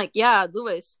likes you? I'm like, yeah,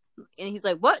 Lewis. And he's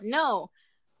like, what? No,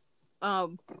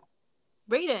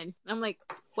 Brayden. I'm like,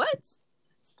 what?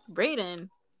 Brayden.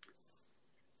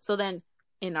 So then,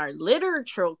 in our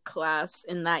literature class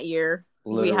in that year,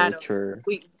 literature.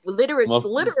 we literature.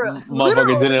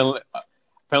 Motherfucker didn't.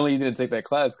 Apparently, you didn't take that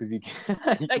class because you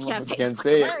can't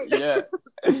say it.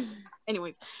 Yeah.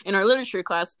 Anyways, in our literature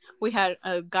class, we had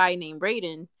a guy named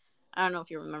Brayden. I don't know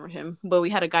if you remember him, but we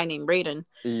had a guy named Brayden.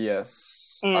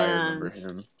 Yes, and, I remember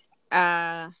him.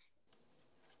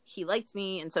 He liked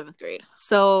me in 7th grade.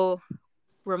 So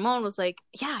Ramon was like,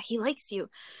 "Yeah, he likes you,"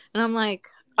 and I'm like,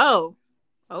 "Oh,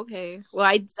 okay. Well,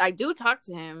 I do talk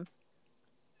to him." And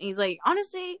he's like,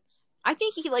 "Honestly, I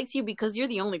think he likes you because you're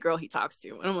the only girl he talks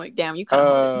to." And I'm like, "Damn, you kind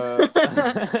of."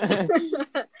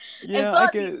 Yeah, I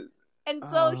get. And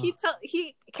so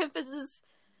he confesses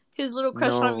his little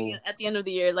crush on me at the end of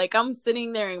the year. Like, I'm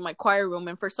sitting there in my choir room,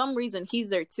 and for some reason, he's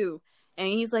there too. And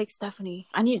he's like, Stephanie,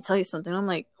 I need to tell you something. I'm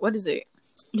like, what is it?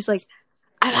 He's like,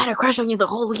 I've had a crush on you the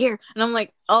whole year. And I'm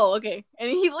like, oh, okay. And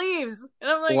he leaves. And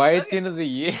I'm like, why okay. At the end of the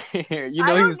year? You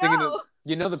know, he was thinking of,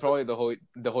 you know, probably the whole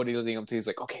deal leading up to, he's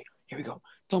like, okay, here we go.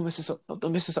 Don't mess this up. No,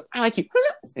 don't mess this up. I like you.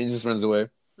 And he just runs away.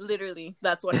 Literally,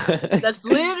 that's what happened. That's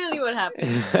literally what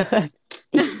happened.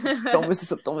 Don't mess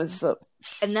this up. Don't mess this up.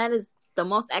 And that is the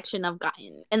most action I've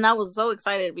gotten. And I was so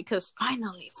excited because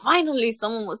finally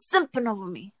someone was simping over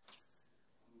me.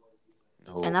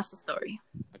 No. And that's the story.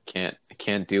 I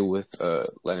can't deal with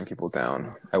letting people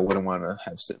down. I wouldn't want to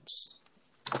have simps.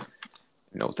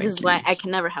 No, thank you. This is why I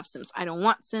can never have simps. I don't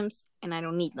want simps and I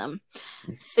don't need them.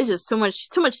 It's just too much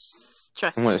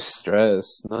stress. Too much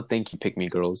stress. No thank you, pick me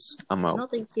girls. I'm out. No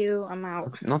thank you, I'm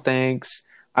out. No thanks.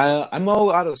 I'm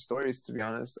all out of stories, to be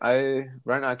honest. Right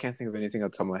now I can't think of anything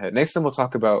off the top of my head. Next time we'll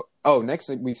talk about next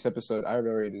week's episode. I've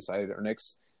already decided our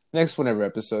next whenever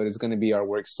episode is going to be our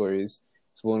work stories.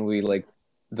 So when we like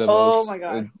Oh my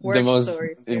god, the work most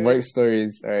stories, in dude. work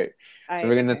stories. All right, so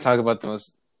we're gonna Okay. talk about the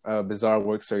most bizarre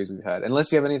work stories we've had.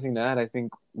 Unless you have anything to add, I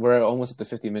think we're almost at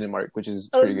the 50-minute mark, which is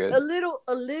pretty good. A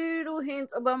little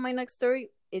hint about my next story.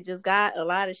 It just got a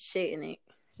lot of shit in it.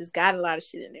 Just got a lot of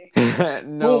shit in there. Too much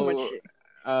No, shit.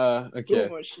 okay, Too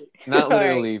much shit. not All right.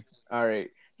 literally. All right,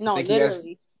 so No, thank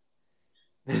literally.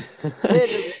 you guys.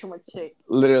 Literally too much shit.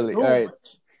 Literally, Too all right.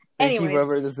 much. Thank you, Anyways,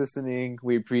 whoever is listening.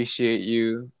 We appreciate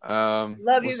you. love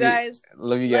We'll you see. guys.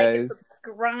 Love you Like and guys.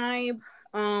 subscribe.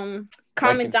 Like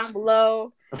Comment and down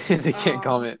below. they can't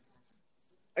comment.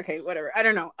 Okay, whatever. I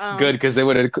don't know. Good, because they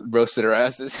would have roasted our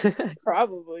asses.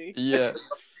 Probably. Yeah.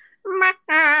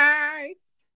 Bye.